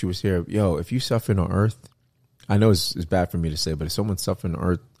man, I wish he was here. Yo, if you suffering on earth, I know it's bad for me to say, but if someone's suffering on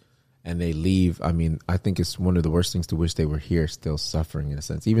earth and they leave, I mean, I think it's one of the worst things to wish they were here still suffering in a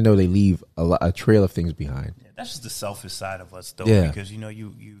sense, even though they leave a trail of things behind. Yeah, that's just the selfish side of us, though, Yeah. because you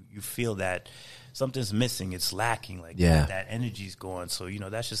feel that something's missing, it's lacking, like Yeah. that energy's gone. So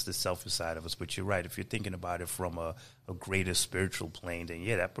that's just the selfish side of us. But you're right. If you're thinking about it from a greater spiritual plane, then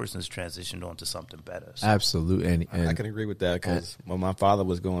that person's transitioned on to something better. So, Absolutely, and I can agree with that because when my father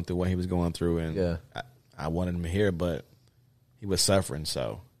was going through what he was going through, and Yeah. I wanted him here, but he was suffering,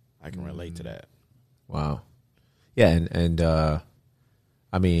 so I can relate to that. wow, yeah, and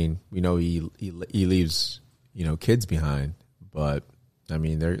I mean, he leaves kids behind, but I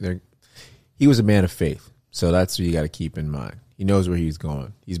mean he was a man of faith, so that's what you got to keep in mind. He knows where he's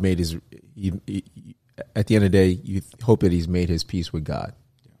going. He's made his. At the end of the day, you hope that he's made his peace with God,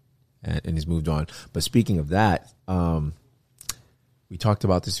 and he's moved on. But speaking of that, we talked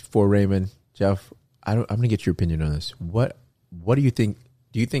about this before, Raymond, Jeff. I'm going to get your opinion on this. What do you think?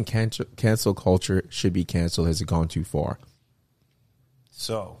 Do you think cancel culture should be canceled? Has it gone too far?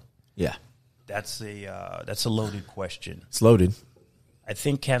 so Yeah, that's a loaded question. it's loaded. I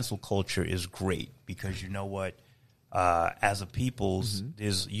think cancel culture is great because you know what? As a people's,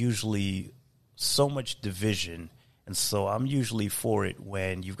 there's usually so much division. And so I'm usually for it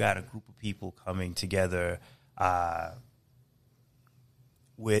when you've got a group of people coming together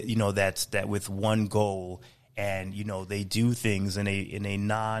with, with one goal, and, they do things in a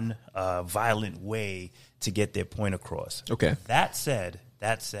non-violent way to get their point across. Okay. That said,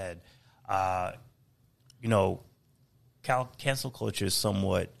 cancel culture is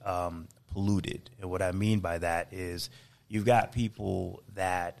somewhat polluted. And what I mean by that is you've got people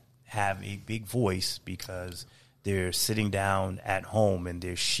that have a big voice because they're sitting down at home and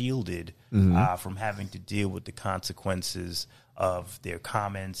they're shielded from having to deal with the consequences of their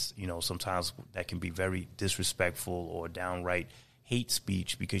comments. Sometimes that can be very disrespectful or downright hate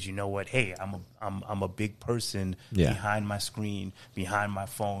speech because you know what? Hey, I'm a big person behind my screen, behind my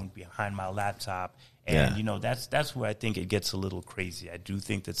phone, behind my laptop. And, that's where I think it gets a little crazy. I do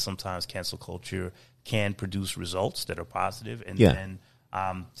think that sometimes cancel culture can produce results that are positive. And then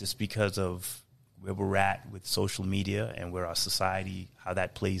just because of where we're at with social media and where our society, how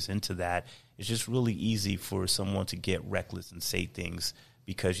that plays into that, it's just really easy for someone to get reckless and say things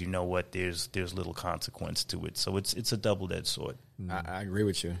because you know what, there's little consequence to it. So it's a double-edged sword. I agree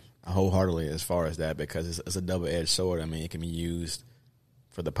with you wholeheartedly as far as that because it's a double-edged sword. I mean, it can be used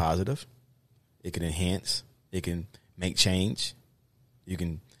for the positive. It can enhance. It can make change. You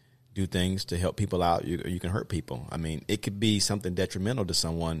can do things to help people out. You can hurt people. I mean, it could be something detrimental to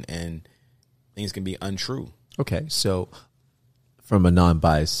someone, and things can be untrue. Okay, so from a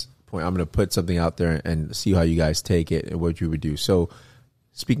non-biased point, I'm going to put something out there and see how you guys take it and what you would do. So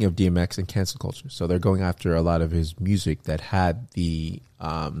speaking of DMX and cancel culture, so they're going after a lot of his music that had the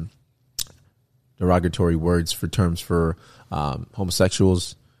derogatory words for terms for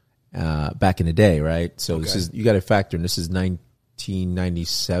homosexuals back in the day, right? So this is, you got to factor in, this is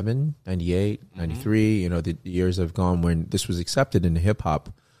 1997, 98, 93, you know, the years have gone when this was accepted in the hip hop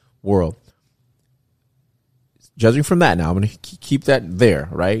world. Judging from that now, I'm going to keep that there,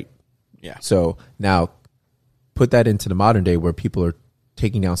 right? Yeah. So now put that into the modern day where people are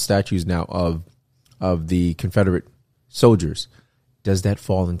taking down statues now of the Confederate soldiers. Does that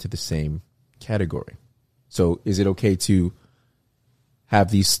fall into the same category? So is it okay to have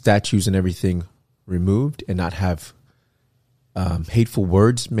these statues and everything removed and not have hateful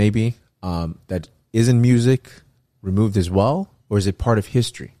words maybe that is in music removed as well? Or is it part of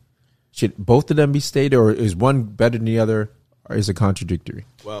history? Should both of them be stated, or is one better than the other, or is it contradictory?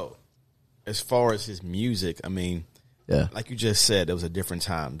 Well, as far as his music, I mean, Yeah. like you just said, it was a different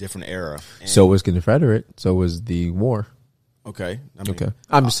time, different era. And, So was Confederate. So was the war. okay. I mean, Okay.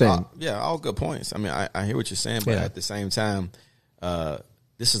 I'm just saying. yeah, all good points. I mean, I hear what you're saying, but Yeah. at the same time,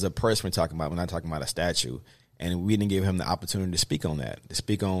 this is a person we're talking about. We're not talking about a statue. And we didn't give him the opportunity to speak on that, to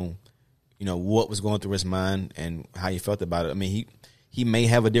speak on, you know, what was going through his mind and how he felt about it. I mean, he may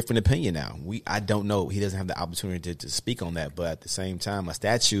have a different opinion now. I don't know. He doesn't have the opportunity to speak on that. But at the same time, a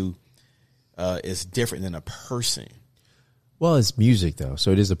statue is different than a person. Well, it's music though,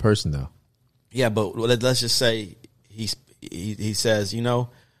 so it is a person though. Yeah, but let's just say he says, you know,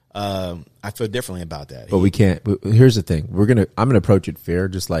 I feel differently about that. But we can't. Here's the thing: I'm gonna approach it fair,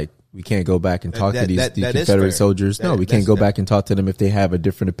 just like we can't go back and talk to these that is Confederate fair. soldiers. No, we can't go back and talk to them if they have a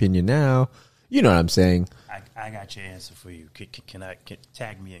different opinion now. You know what I'm saying? I got your answer for you. Can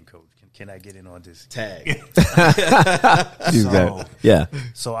tag me in, Coach? Can I get in on this? Tag. Yeah.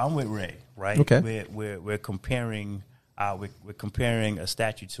 So I'm with Ray, right? Okay. We're comparing we're comparing a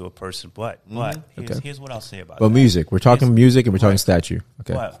statue to a person, but here's what I'll say about Well, that. music. We're talking music and we're talking Right. statue.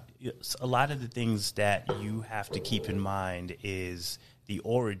 Okay. But a lot of the things that you have to keep in mind is the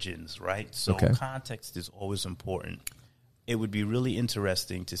origins, right? So Okay. context is always important. It would be really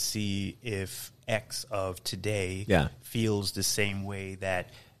interesting to see if X of today feels the same way that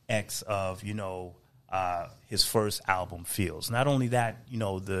X of, his first album feels. Not only that,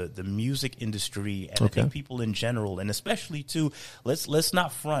 the music industry and I think people in general, and especially too, let's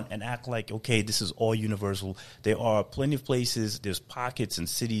not front and act like, okay, this is all universal. There are plenty of places, there's pockets and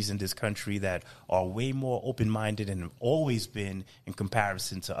cities in this country that are way more open-minded and have always been in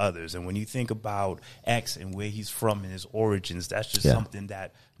comparison to others. And when you think about X and where he's from and his origins, that's just something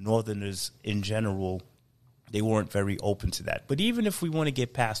that Northerners in general, they weren't very open to that. But even if we want to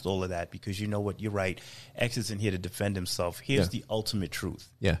get past all of that, because you know what, you're right, X isn't here to defend himself. Here's the ultimate truth.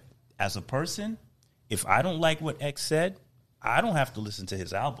 Yeah. As a person, if I don't like what X said, I don't have to listen to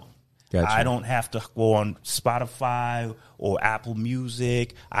his album. Gotcha. I don't have to go on Spotify or Apple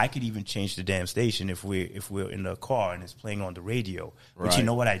Music. I could even change the damn station if we're in the car and it's playing on the radio. But you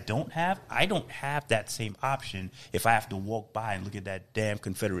know what I don't have? I don't have that same option if I have to walk by and look at that damn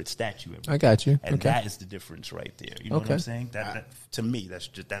Confederate statue. I got you. And Okay. that is the difference right there. You know what I'm saying? That to me, that's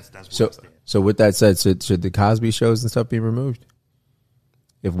where I stand. So with that said, should the Cosby shows and stuff be removed?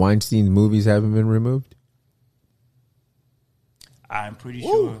 If Weinstein's movies haven't been removed? I'm pretty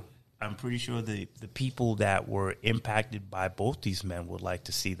sure the people that were impacted by both these men would like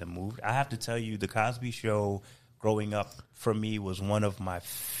to see them moved. I have to tell you, the Cosby Show growing up for me was one of my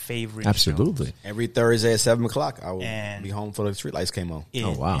favorite Absolutely. shows. Every Thursday at 7 o'clock, I would And- be home before the street lights came on.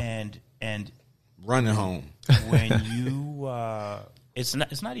 Oh, wow. And Running home. when you it's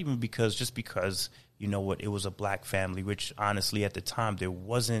not even because you know what, it was a black family, which honestly at the time there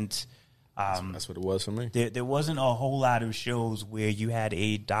wasn't That's what it was for me. there wasn't a whole lot of shows where you had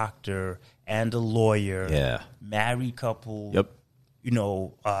a doctor and a lawyer, Yeah. married couple, Yep.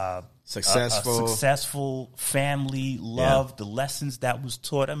 Successful. a successful family, love, the lessons that was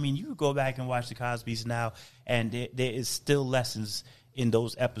taught. I mean, you could go back and watch the Cosbys now, and there is still lessons in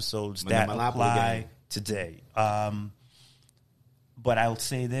those episodes that Monopoly apply game. today. But I'll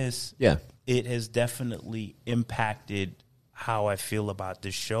say this. Yeah. It has definitely impacted how I feel about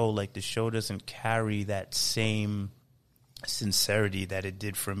this show. Like, the show doesn't carry that same sincerity that it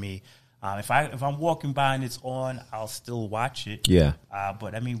did for me. If I'm walking by and it's on, I'll still watch it. Yeah.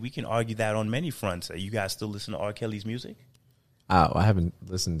 But I mean, we can argue that on many fronts. You guys still listen to R. Kelly's music? I haven't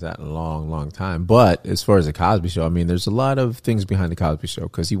listened to that in a long, long time. But as far as the Cosby Show, I mean, there's a lot of things behind the Cosby Show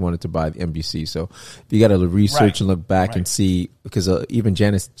because he wanted to buy the NBC. So you got to research and look back and see, because even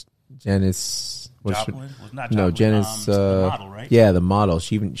Janice, Joplin? Was not no, Joplin. Janice, the model, right? yeah, the model.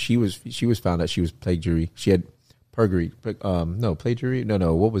 She was found out she was plagiary. She had plagiary.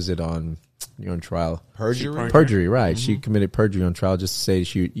 No. What was it on? You're on trial. Perjury, right? She committed perjury on trial just to say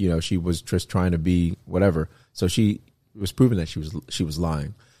she was just trying to be whatever. So it was proven that she was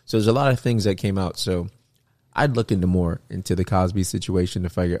lying. So there's a lot of things that came out. So I'd look into the Cosby situation to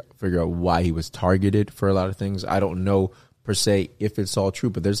figure out why he was targeted for a lot of things. I don't know per se if it's all true,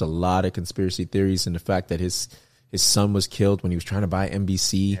 but there's a lot of conspiracy theories in the fact that his son was killed when he was trying to buy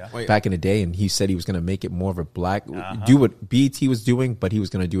NBC back in the day, and he said he was going to make it more of a black, do what BET was doing, but he was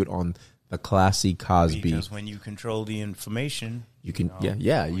going to do it on the classy Cosby. Because when you control the information, you can,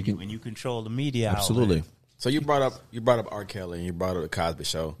 you can. When you control the media, Absolutely. outlet. So you brought up R. Kelly and you brought up the Cosby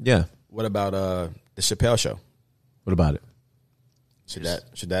Show. Yeah. What about the Chappelle Show? What about it?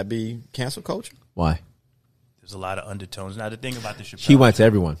 Should that be cancel culture? Why? There's a lot of undertones. Now the thing about the Chappelle, He went to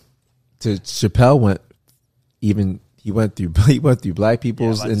everyone. Chappelle he went through black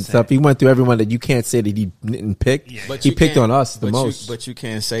people's and stuff. He went through everyone that you can't say that he didn't pick. Yeah. But he picked on us the most. But you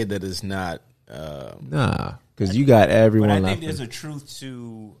can't say that it's not. Nah, because you got everyone. But I think there's a truth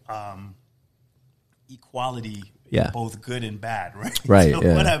to equality. Yeah. Both good and bad, right? Right. So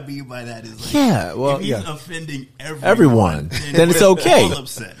yeah. what I mean by that is if he's offending everyone then it's okay. All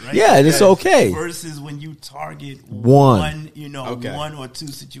upset, right? Yeah, it's okay. Versus when you target one one or two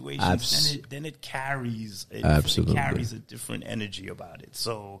situations, then it carries Absolutely. It carries a different energy about it.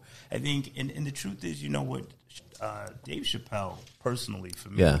 So I think, and the truth is, what Dave Chappelle personally for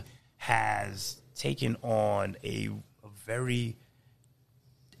me has taken on a very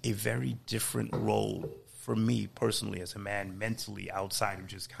different role for me personally as a man, mentally, outside of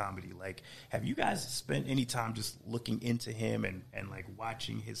just comedy. Like, have you guys spent any time just looking into him and like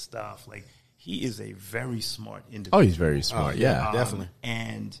watching his stuff? Like, he is a very smart individual. Oh, he's very smart. Yeah, definitely.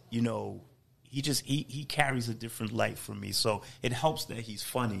 And he carries a different light for me. So it helps that he's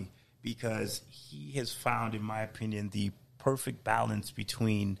funny, because he has found, in my opinion, the perfect balance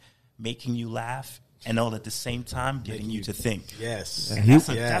between making you laugh and all at the same time getting you to think. Yes. And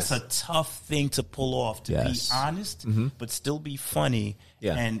that's a tough thing to pull off, to be honest, but still be funny.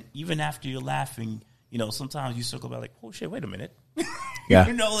 Yeah. And even after you're laughing, sometimes you circle back like, oh shit, wait a minute. Yeah.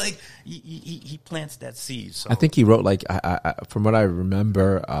 He plants that seed. So I think he wrote I from what I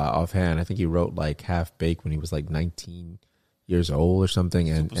remember offhand, I think he wrote like Half Baked when he was like 19 years old or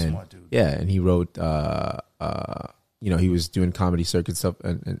something. Super smart dude. Yeah, and he wrote he was doing comedy circuit stuff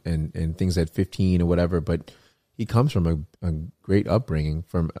and things at 15 or whatever, but he comes from a great upbringing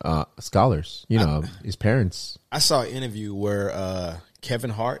from scholars, his parents. I saw an interview where Kevin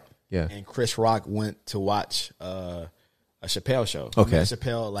Hart and Chris Rock went to watch a Chappelle show. Okay.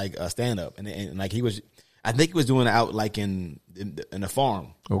 Chappelle, like a stand-up. And like I think he was doing it out like in a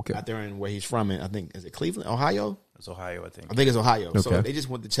farm. Okay. Out there in where he's from. And I think, is it Cleveland, Ohio? It's Ohio, I think. I think it's Ohio. Okay. So they just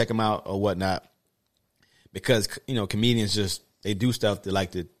went to check him out or whatnot. Because, comedians they do stuff to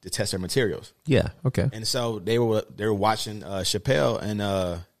like to test their materials. Yeah. Okay. And so they were watching Chappelle, and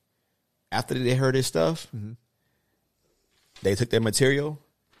after they heard his stuff, they took their material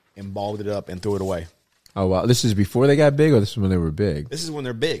and balled it up and threw it away. Oh wow! This is before they got big, or this is when they were big? This is when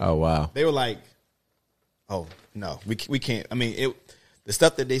they're big. Oh wow! They were like, "Oh no, we can't." I mean, the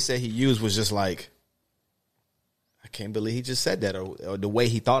stuff that they said he used was just like, I can't believe he just said that, or the way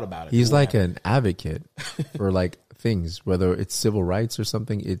he thought about it. He's like an advocate for like things, whether it's civil rights or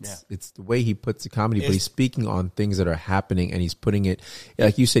something. It's the way he puts the comedy, but he's speaking on things that are happening, and he's putting it,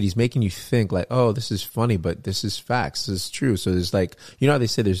 like you said, he's making you think like, oh, this is funny, but this is facts, this is true. So there's like, how they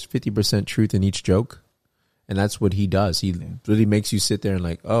say there's 50% truth in each joke, and that's what he does. He really makes you sit there and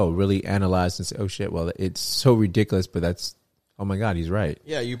like, oh, really analyze and say, oh shit, well, it's so ridiculous, but that's, oh my God, he's right.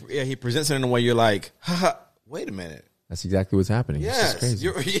 Yeah, he presents it in a way you're like, haha, wait a minute. That's exactly what's happening. Yes,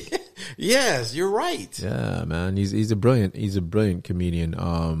 you're right. Yeah, man. He's a brilliant comedian.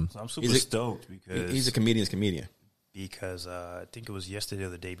 So I'm super stoked because he's a comedian's comedian. Because I think it was yesterday or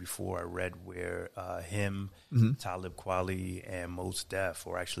the day before I read where him, Talib Kweli, and Mos Def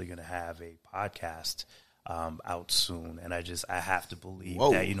are actually going to have a podcast out soon, and I have to believe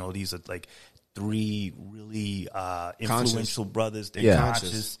that these are like three really influential brothers. They're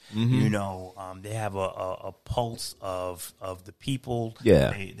conscious. They have a pulse of the people.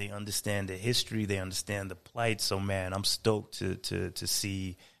 Yeah, they understand the history. They understand the plight. So man, I'm stoked to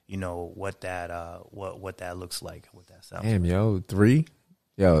see what that looks like. What that sounds. Damn, like. 3.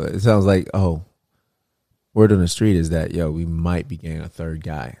 It sounds like word on the street is that we might be getting a third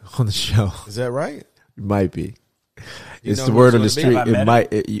guy on the show. Is that right? It might be. It's the word on the street.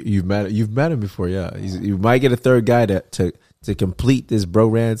 You've met him before, yeah. You might get a third guy to complete this bro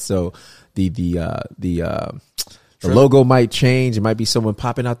rant. So the logo might change. It might be someone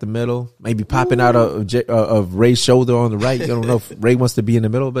popping out the middle. Maybe popping out of Ray's shoulder on the right. You don't know if Ray wants to be in the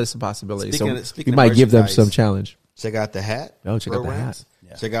middle, but it's a possibility. We might give them some challenge. Check out the hat. Check out the hat.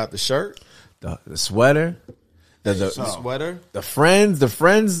 Yeah. Check out the shirt, the sweater. The sweater. The friends.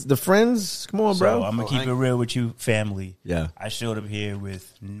 Come on, bro. So I'm gonna keep it real with you, family. Yeah. I showed up here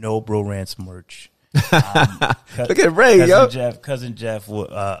with no Bro Rants merch. Look at Ray, Cousin Jeff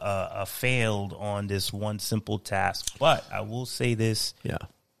failed on this one simple task, but I will say this: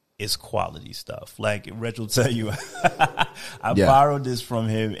 it's quality stuff. Like Reg will tell you, I borrowed this from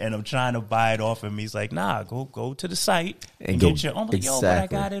him, and I'm trying to buy it off him. He's like, "Nah, go to the site and get your own." I'm like, "Yo, but I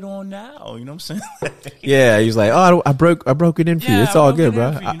got it on now." You know what I'm saying? Yeah, he was like, "Oh, I broke it in for you. It's all good,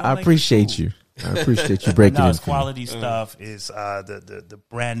 bro. I appreciate cool. you. I appreciate you breaking it in for quality stuff is the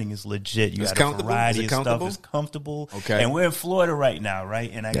branding is legit. You got a variety of stuff. It's comfortable. Okay. And we're in Florida right now, right?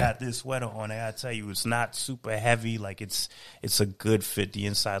 And I got this sweater on. I gotta tell you, it's not super heavy. Like it's a good fit. The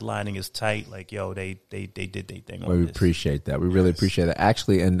inside lining is tight. Like, yo, they did their thing. Well, we appreciate that. We really appreciate that.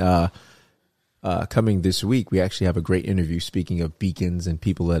 Actually, and coming this week, we actually have a great interview. Speaking of beacons and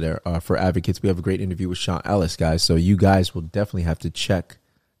people that are for advocates, we have a great interview with Sean Ellis, guys. So you guys will definitely have to check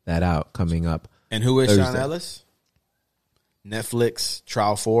that out coming up. And who is Thursday. Sean Ellis? Netflix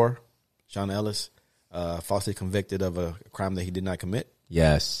Trial 4. Sean Ellis, falsely convicted of a crime that he did not commit.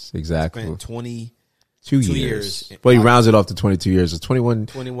 Yes, exactly. Spent 22 years. Well, he rounds it off to 22 years. It's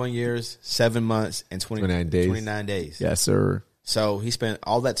 21 years, 7 months, and 29 days. Yes, sir. So he spent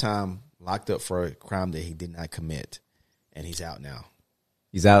all that time locked up for a crime that he did not commit, and he's out now.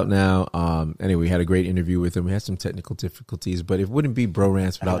 He's out now. Anyway, we had a great interview with him. We had some technical difficulties, but it wouldn't be Bro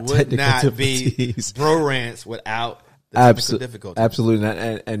Rants without technical difficulties. Be Bro Rants without the technical difficulties. Absolutely not.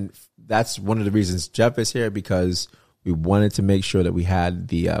 And that's one of the reasons Jeff is here, because we wanted to make sure that we had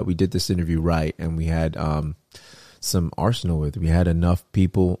we did this interview right, and we had some arsenal with it. We had enough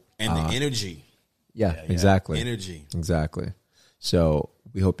people. And the energy. Yeah, exactly. Energy. Exactly. So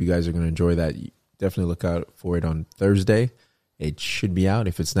we hope you guys are going to enjoy that. Definitely look out for it on Thursday. It should be out.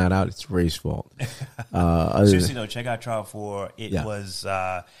 If it's not out, it's Ray's fault. Seriously, though, check out Trial 4. It was,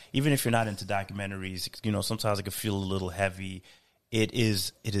 even if you're not into documentaries, sometimes it can feel a little heavy. It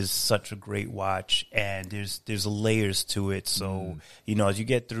is such a great watch, and there's layers to it. So, as you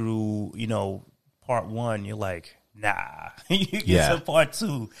get through, part 1, you're like, nah. You get to part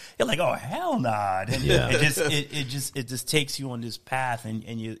 2, you're like, oh, hell nah. And it just takes you on this path,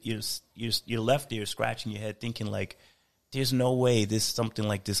 and you're left there scratching your head thinking like, there's no way something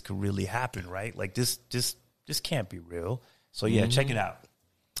like this could really happen, right? Like this can't be real. So check it out.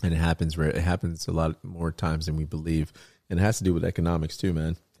 And it happens a lot more times than we believe, and it has to do with economics too,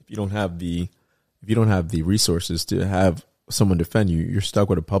 man. If you don't have the resources to have someone defend you, you're stuck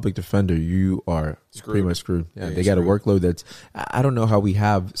with a public defender. You are pretty much screwed. Yeah, they got a workload that's. I don't know how we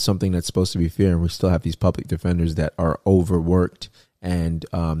have something that's supposed to be fair, and we still have these public defenders that are overworked, and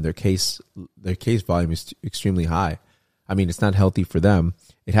their case volume is extremely high. I mean, it's not healthy for them.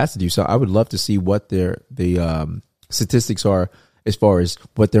 It has to do. So I would love to see what the statistics are as far as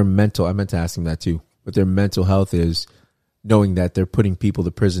what their mental. I meant to ask them that too. What their mental health is, knowing that they're putting people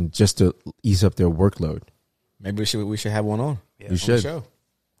to prison just to ease up their workload. Maybe we should have one on. We should.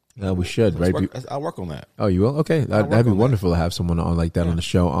 We should. Right. I'll work on that. Oh, you will? Okay, that'd be wonderful to have someone on like that on the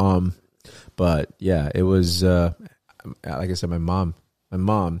show. But yeah, it was like I said, my mom,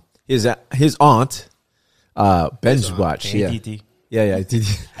 his aunt. Binge watch, binge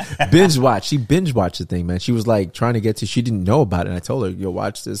watch. She binge watched the thing, man. She was like trying to she didn't know about it, and I told her, "Yo,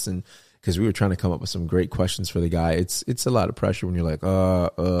 watch this," and because we were trying to come up with some great questions for the guy. It's a lot of pressure when you're like,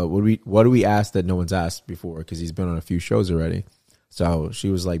 what do we ask that no one's asked before? Because he's been on a few shows already. So she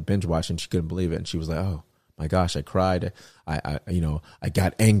was like binge watching. She couldn't believe it, and she was like, "Oh my gosh, I cried. I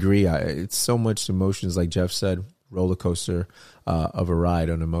got angry. It's so much emotions, like Jeff said." Roller coaster of a ride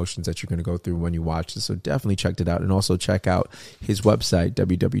on emotions that you're going to go through when you watch this. So definitely check it out. And also check out his website,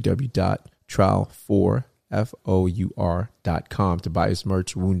 www.trial4four.com, to buy his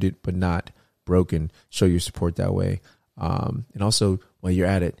merch, Wounded But Not Broken. Show your support that way. And also, while you're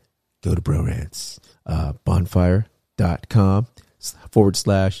at it, go to Bro Rants,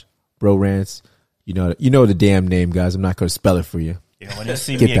 bonfire.com/Bro Rants. You know the damn name, guys. I'm not going to spell it for you. When they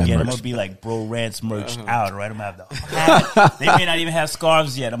see me again, I'm going to be like Bro Rants merch out, right? I'm going to have the hat. They may not even have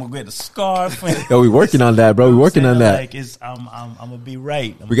scarves yet. I'm going to get the scarf. Yo, we working on that, bro. We working on that. Like I'm going to be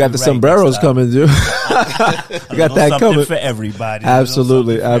right. We got the sombreros coming, dude. We got that coming. For everybody.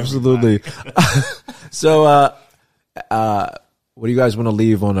 Absolutely. So, what do you guys want to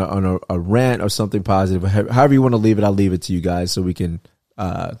leave on a rant or something positive? However you want to leave it, I'll leave it to you guys so we can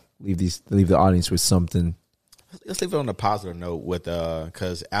leave the audience with something. Let's leave it on a positive note with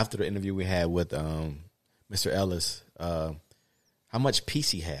because after the interview we had with Mr. Ellis, how much peace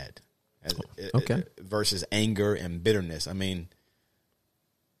he had, versus anger and bitterness. I mean,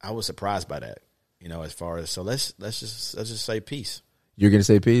 I was surprised by that. as far as let's just say peace. You're gonna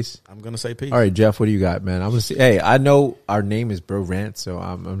say peace. I'm gonna say peace. All right, Jeff, what do you got, man? I'm gonna say, hey, I know our name is Bro Rant, so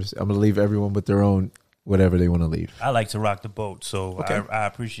I'm gonna leave everyone with their own whatever they want to leave. I like to rock the boat, so Okay. I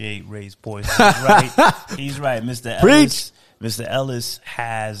appreciate Ray's poise. He's right. He's right. Mr. Preach. Mr. Ellis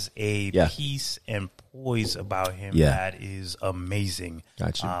has a Yeah. peace and poise about him Yeah. that is amazing.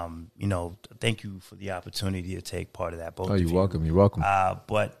 Gotcha. Thank you for the opportunity to take part of that. Both Oh, of you're you. welcome. You're welcome.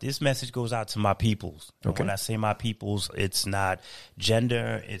 But this message goes out to my peoples. And Okay. when I say my peoples, it's not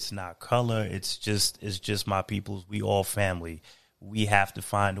gender, it's not color, it's just my peoples. We all family. We have to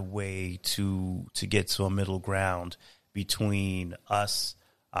find a way to get to a middle ground between us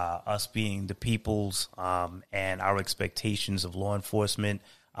being the peoples, and our expectations of law enforcement,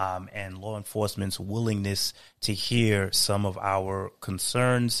 and law enforcement's willingness to hear some of our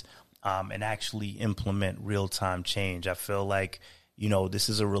concerns, and actually implement real-time change. I feel like, this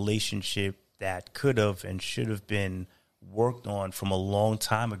is a relationship that could have and should have been worked on from a long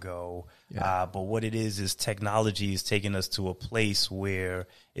time ago. But what it is technology is taking us to a place where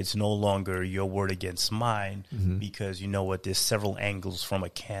it's no longer your word against mine, because you know what, there's several angles from a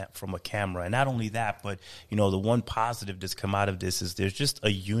camera. And not only that, but the one positive that's come out of this is there's just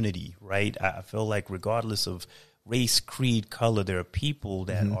a unity, right? I feel like regardless of race, creed, color, there are people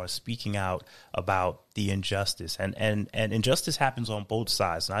that are speaking out about the injustice, and injustice happens on both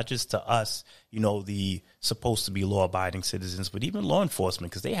sides, not just to us, the supposed to be law abiding citizens, but even law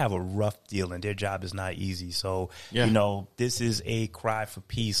enforcement, because they have a rough deal and their job is not easy. So, this is a cry for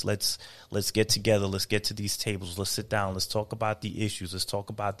peace. Let's get together. Let's get to these tables. Let's sit down. Let's talk about the issues. Let's talk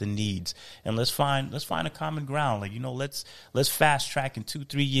about the needs, and let's find a common ground. Let's fast track in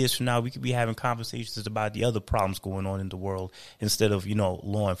 2-3 years from now. We could be having conversations about the other problems going on in the world instead of,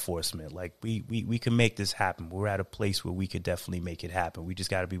 law enforcement. Like we can make this happen. We're at a place where we could definitely make it happen. We just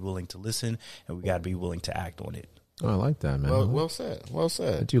got to be willing to listen, and we got to be willing to act on it. Oh, I like that, man. Well said. Well I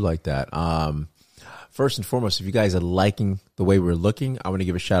said. do like that. First and foremost, if you guys are liking the way we're looking, I want to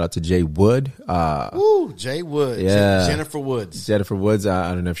give a shout out to Jay Wood. Woo, Jay Wood. Yeah. Jennifer Woods. Jennifer Woods.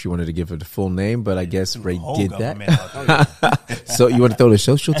 I don't know if she wanted to give her the full name, but I guess Ray Whole did government that. out there. So you want to throw the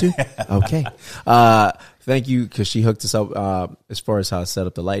social too? Okay. Thank you, because she hooked us up as far as how to set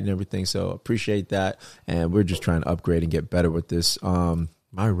up the light and everything. So appreciate that. And we're just trying to upgrade and get better with this.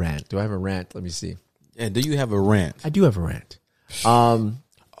 My rant. Do I have a rant? Let me see. And do you have a rant? I do have a rant.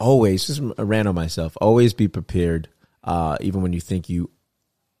 Always, just a rant on myself. Always be prepared, even when you think you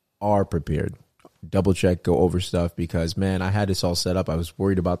are prepared. Double check, go over stuff, because, man, I had this all set up. I was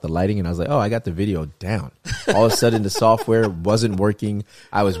worried about the lighting, and I was like, oh, I got the video down. All of a sudden, the software wasn't working.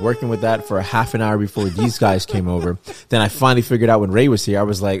 I was working with that for a half an hour before these guys came over. Then I finally figured out when Ray was here. I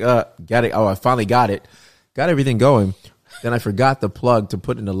was like, got it. Oh, I finally got it. Got everything going. Then I forgot the plug to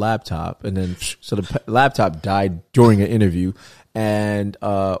put in the laptop, and then so the laptop died during an interview. And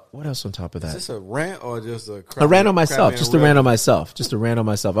what else on top of that? Is this a rant or just a rant on myself? Just a rant on myself. Just a rant on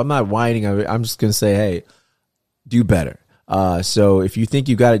myself. I'm not whining. I'm just gonna say, hey, do better. So if you think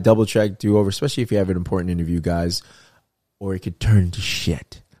you got it, double check, do over, especially if you have an important interview, guys, or it could turn to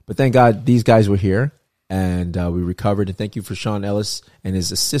shit. But thank God these guys were here, and we recovered. And thank you for Sean Ellis and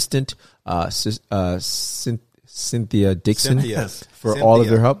his assistant, Cynthia Dixon, for all of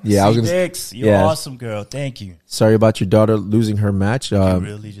their help. Yeah, I was gonna. Dix, you're awesome, girl. Thank you. Sorry about your daughter losing her match. You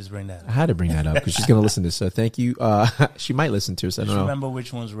really just bring that up. I had to bring that up because she's gonna listen to this. So thank you. She might listen to us. I don't know. Remember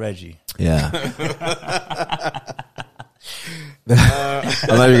which one's Reggie? Yeah. I'm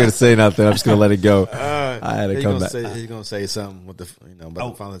not even gonna say nothing. I'm just gonna let it go. I had to come back. He's gonna say something with the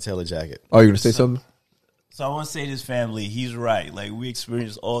about the Found the Taylor jacket. Oh, you're gonna say something? So I want to say this, family, he's right. Like, we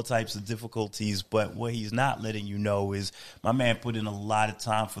experience all types of difficulties, but what he's not letting you know is my man put in a lot of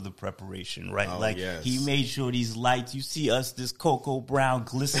time for the preparation, right? Yes. He made sure these lights, you see us, this cocoa brown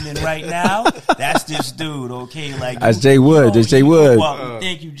glistening right now, that's this dude, okay? Like, that's Jay Wood. That's Jay Wood.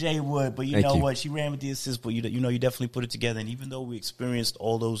 Thank you, Jay Wood. But you know what? She ran with the assist, but you definitely put it together. And even though we experienced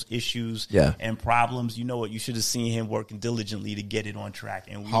all those issues and problems, you know what? You should have seen him working diligently to get it on track.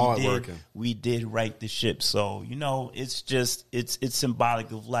 And we did right the ship. So, it's just, it's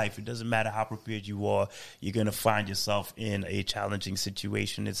symbolic of life. It doesn't matter how prepared you are. You're going to find yourself in a challenging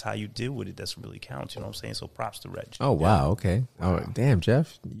situation. It's how you deal with it that's really counts. You know what I'm saying? So props to Reg. Oh, wow. Okay. Oh, damn,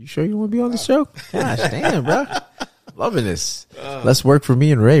 Jeff. You sure you want to be on the show? Gosh, damn, bro. Loving this. Let's work for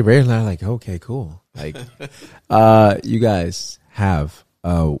me and Ray. Ray and I are like, okay, cool. Like, you guys have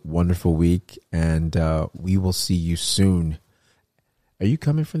a wonderful week, and we will see you soon. Are you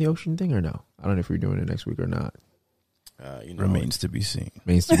coming for the ocean thing or no? I don't know if we're doing it next week or not. Remains to be seen.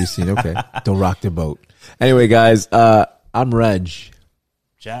 Remains to be seen. Okay. Don't rock the boat. Anyway, guys, I'm Reg.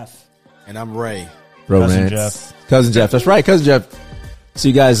 Jeff. And I'm Ray. Bro Cousin Rants. Jeff. Cousin Jeff. That's right, Cousin Jeff. See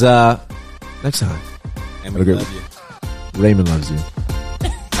you guys next time. And Have a we good love you. Raymond loves you.